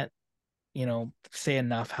I can't, say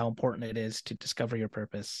enough how important it is to discover your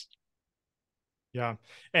purpose. Yeah.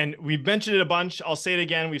 And we've mentioned it a bunch. I'll say it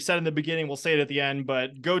again. We've said it in the beginning, we'll say it at the end,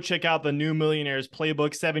 but go check out the New Millionaires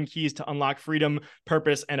Playbook, 7 Keys to Unlock Freedom,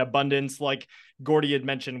 Purpose, and Abundance. Like Gordy had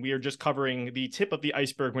mentioned, we are just covering the tip of the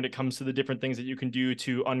iceberg when it comes to the different things that you can do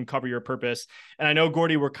to uncover your purpose. And I know,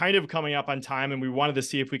 Gordy, we're kind of coming up on time, and we wanted to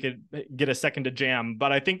see if we could get a second to jam.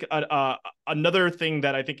 But I think another thing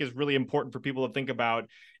that I think is really important for people to think about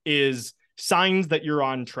is signs that you're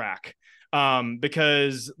on track.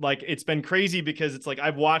 Because like it's been crazy, because it's like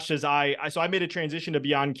I've watched as I made a transition to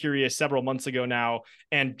Beyond Curious several months ago now,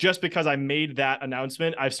 and just because I made that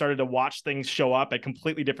announcement, I've started to watch things show up at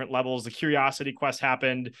completely different levels. The Curiosity Quest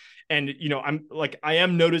happened, and I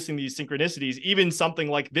am noticing these synchronicities. Even something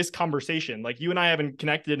like this conversation, like you and I haven't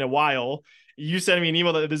connected in a while. You sent me an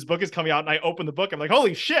email that this book is coming out, and I opened the book. I'm like,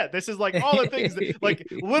 holy shit, this is like all the things that, like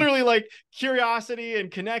literally like curiosity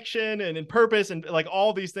and connection and purpose and like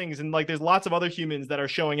all these things. And like, there's lots of other humans that are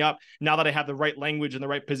showing up now that I have the right language and the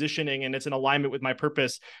right positioning, and it's in alignment with my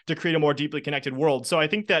purpose to create a more deeply connected world. So I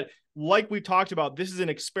think that, like we've talked about, this is an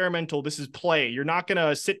experimental, this is play. You're not going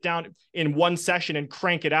to sit down in one session and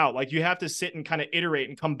crank it out. Like you have to sit and kind of iterate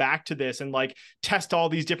and come back to this and like test all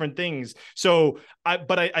these different things. So I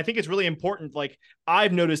think it's really important. Like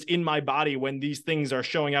I've noticed in my body when these things are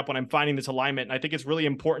showing up, when I'm finding this alignment, and I think it's really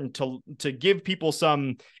important to give people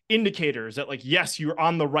some indicators that like, yes, you're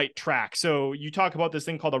on the right track. So you talk about this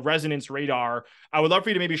thing called a resonance radar. I would love for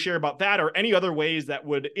you to maybe share about that, or any other ways that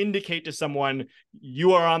would indicate to someone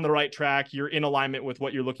you are on the right track, you're in alignment with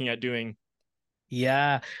what you're looking at doing.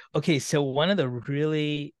 Yeah. Okay. So one of the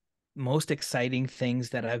really most exciting things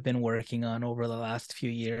that I've been working on over the last few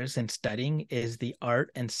years and studying is the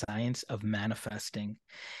art and science of manifesting.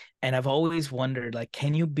 And I've always wondered, like,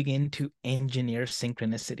 can you begin to engineer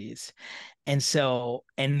synchronicities? And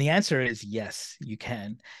the answer is yes, you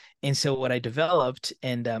can. And so what I developed,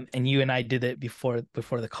 and you and I did it before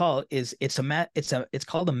the call, is it's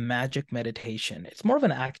called a magic meditation. It's more of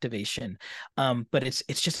an activation, but it's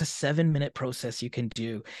just a 7-minute process you can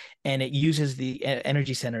do, and it uses the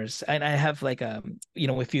energy centers. And I have like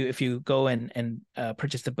if you go and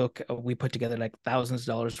purchase the book, we put together like thousands of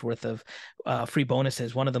dollars worth of free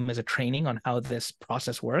bonuses. One of them is a training on how this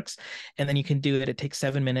process works, and then you can do it. It takes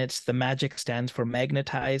 7 minutes. The magic stands for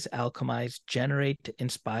magnetize, alchemize, generate,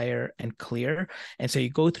 inspire, and clear. And so you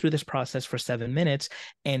go through this process for 7 minutes.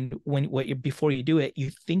 And before you do it,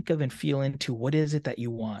 you think of and feel into what is it that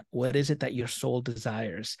you want? What is it that your soul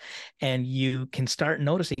desires? And you can start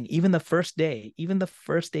noticing even the first day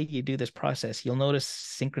you do this process, you'll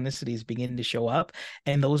notice synchronicities begin to show up.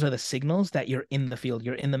 And those are the signals that you're in the field,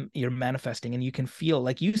 you're manifesting, and you can feel,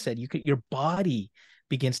 like you said, your body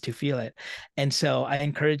begins to feel it. And so I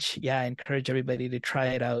encourage everybody to try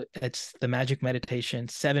it out. It's the magic meditation,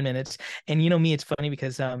 7 minutes. And me, it's funny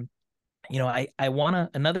because I want to,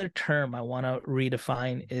 another term I want to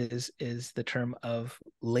redefine is the term of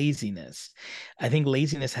laziness. I think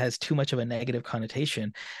laziness has too much of a negative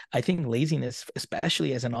connotation. I think laziness,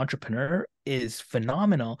 especially as an entrepreneur, is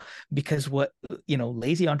phenomenal, because what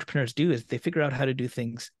lazy entrepreneurs do is they figure out how to do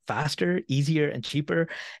things faster, easier, and cheaper.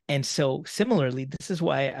 And so similarly, this is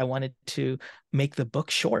why I wanted to make the book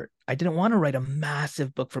short. I didn't want to write a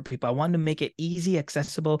massive book for people. I wanted to make it easy,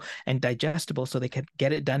 accessible, and digestible so they could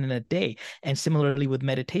get it done in a day. And similarly with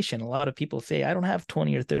meditation, a lot of people say, I don't have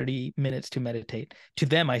 20 or 30 minutes to meditate. To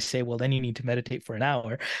them, I say, well, then you need to meditate for an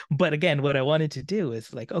hour. But again, what I wanted to do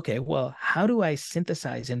is like, okay, well, how do I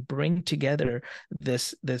synthesize and bring together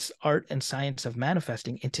this art and science of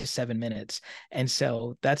manifesting into 7 minutes? And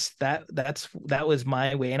so that was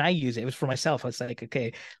my way. And I use it. It was for myself. I was like,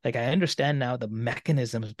 okay, like I understand now the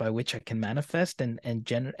mechanisms by which I can manifest and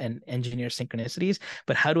engineer synchronicities,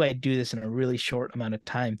 but how do I do this in a really short amount of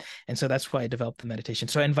time? And so that's why I developed the meditation.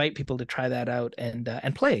 So I invite people to try that out and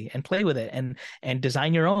play with it and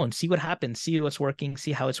design your own, see what happens, see what's working,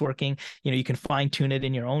 see how it's working. You can fine tune it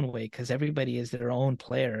in your own way, because everybody is their own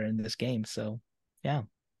player in this game. So yeah.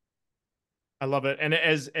 I love it. And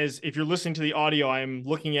as if you're listening to the audio, I'm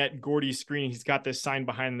looking at Gordy's screen. He's got this sign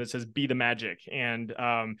behind him that says "Be the Magic." And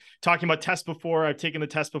talking about tests before, I've taken the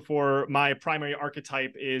test before. My primary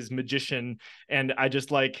archetype is magician, and I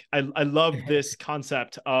just I love this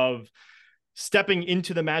concept of stepping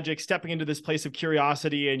into the magic, stepping into this place of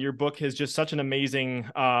curiosity. And your book has just such an amazing.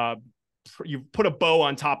 You've put a bow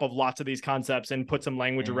on top of lots of these concepts and put some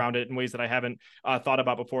language around it in ways that I haven't thought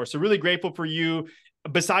about before. So really grateful for you.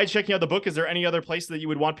 Besides checking out the book, is there any other place that you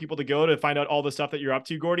would want people to go to find out all the stuff that you're up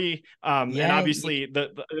to, Gordy? And obviously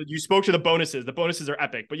you spoke to the bonuses. The bonuses are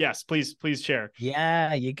epic, but yes, please share.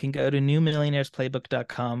 Yeah, you can go to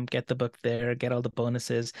newmillionairesPlaybook.com, get the book there, get all the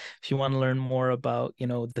bonuses. If you want to learn more about, the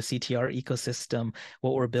CTR ecosystem,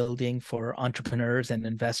 what we're building for entrepreneurs and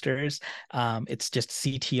investors, it's just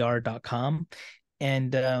ctr.com.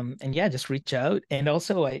 And yeah, just reach out. And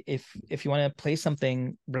also, if you want to play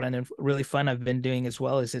something, Brandon, really fun I've been doing as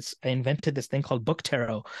well, is I invented this thing called book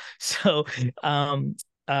tarot. So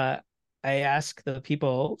I ask the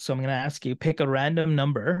people, so I'm going to ask you, pick a random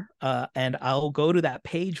number, and I'll go to that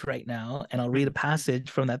page right now, and I'll read a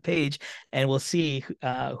passage from that page, and we'll see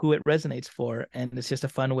who it resonates for. And it's just a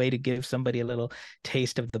fun way to give somebody a little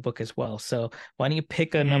taste of the book as well. So why don't you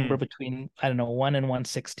pick a number between, I don't know, 1 and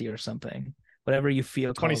 160 or something, whatever you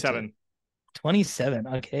feel. 27. 27.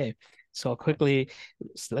 Okay. So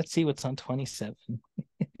let's see what's on 27.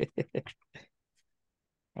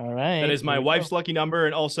 All right. That is my wife's lucky number,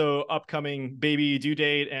 and also upcoming baby due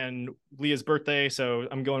date and Leah's birthday. So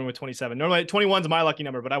I'm going with 27. Normally 21 is my lucky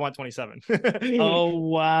number, but I want 27. Oh,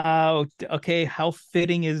 wow. Okay. How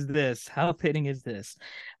fitting is this?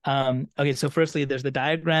 Okay. So firstly, there's the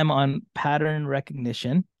diagram on pattern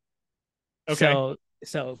recognition. Okay.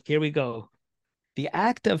 So here we go. The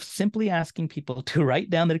act of simply asking people to write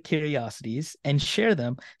down their curiosities and share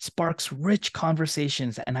them sparks rich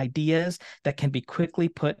conversations and ideas that can be quickly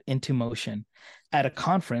put into motion. At a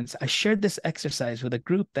conference, I shared this exercise with a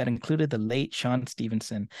group that included the late Sean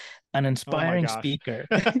Stevenson, an inspiring speaker.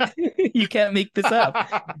 You can't make this up.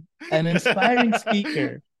 An inspiring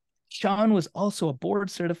speaker. Sean was also a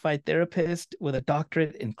board-certified therapist with a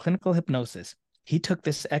doctorate in clinical hypnosis. He took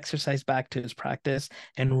this exercise back to his practice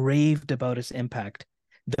and raved about its impact.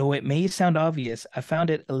 Though it may sound obvious, I found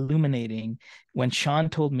it illuminating when Sean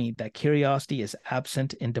told me that curiosity is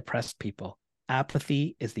absent in depressed people.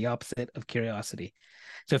 Apathy is the opposite of curiosity.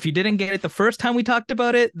 So if you didn't get it the first time we talked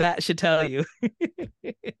about it, that should tell you.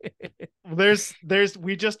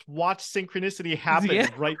 we just watched synchronicity happen Yeah.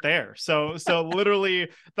 right there. So literally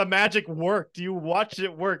the magic worked. You watched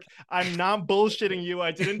it work. I'm not bullshitting you.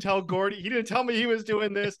 I didn't tell Gordy. He didn't tell me he was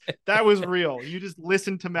doing this. That was real. You just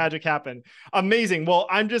listened to magic happen. Amazing. Well,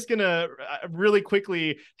 I'm just gonna really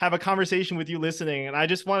quickly have a conversation with you listening, and I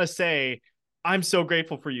just want to say, I'm so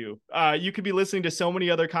grateful for you. You could be listening to so many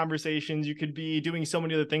other conversations. You could be doing so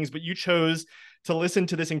many other things, but you chose to listen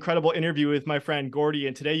to this incredible interview with my friend Gordy.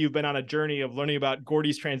 And today you've been on a journey of learning about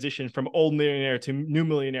Gordy's transition from old millionaire to new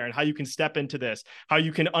millionaire, and how you can step into this, how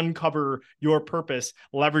you can uncover your purpose,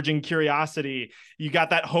 leveraging curiosity. You got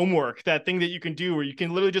that homework, that thing that you can do where you can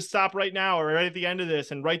literally just stop right now or right at the end of this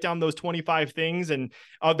and write down those 25 things and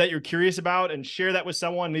that you're curious about, and share that with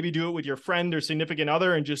someone. Maybe do it with your friend or significant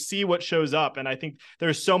other and just see what shows up. And I think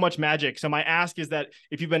there's so much magic. So my ask is that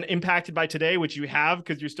if you've been impacted by today, which you have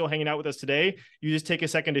because you're still hanging out with us today, you just take a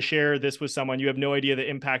second to share this with someone. You have no idea the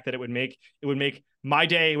impact that it would make. It would make my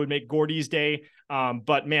day. It would make Gordy's day.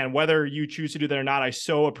 But man, whether you choose to do that or not, I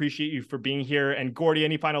so appreciate you for being here. And Gordy,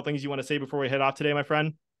 any final things you want to say before we head off today, my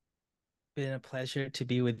friend? Been a pleasure to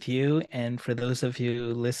be with you. And for those of you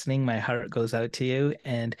listening, my heart goes out to you.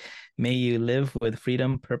 And may you live with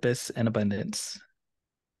freedom, purpose, and abundance.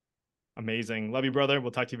 Amazing. Love you, brother.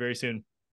 We'll talk to you very soon.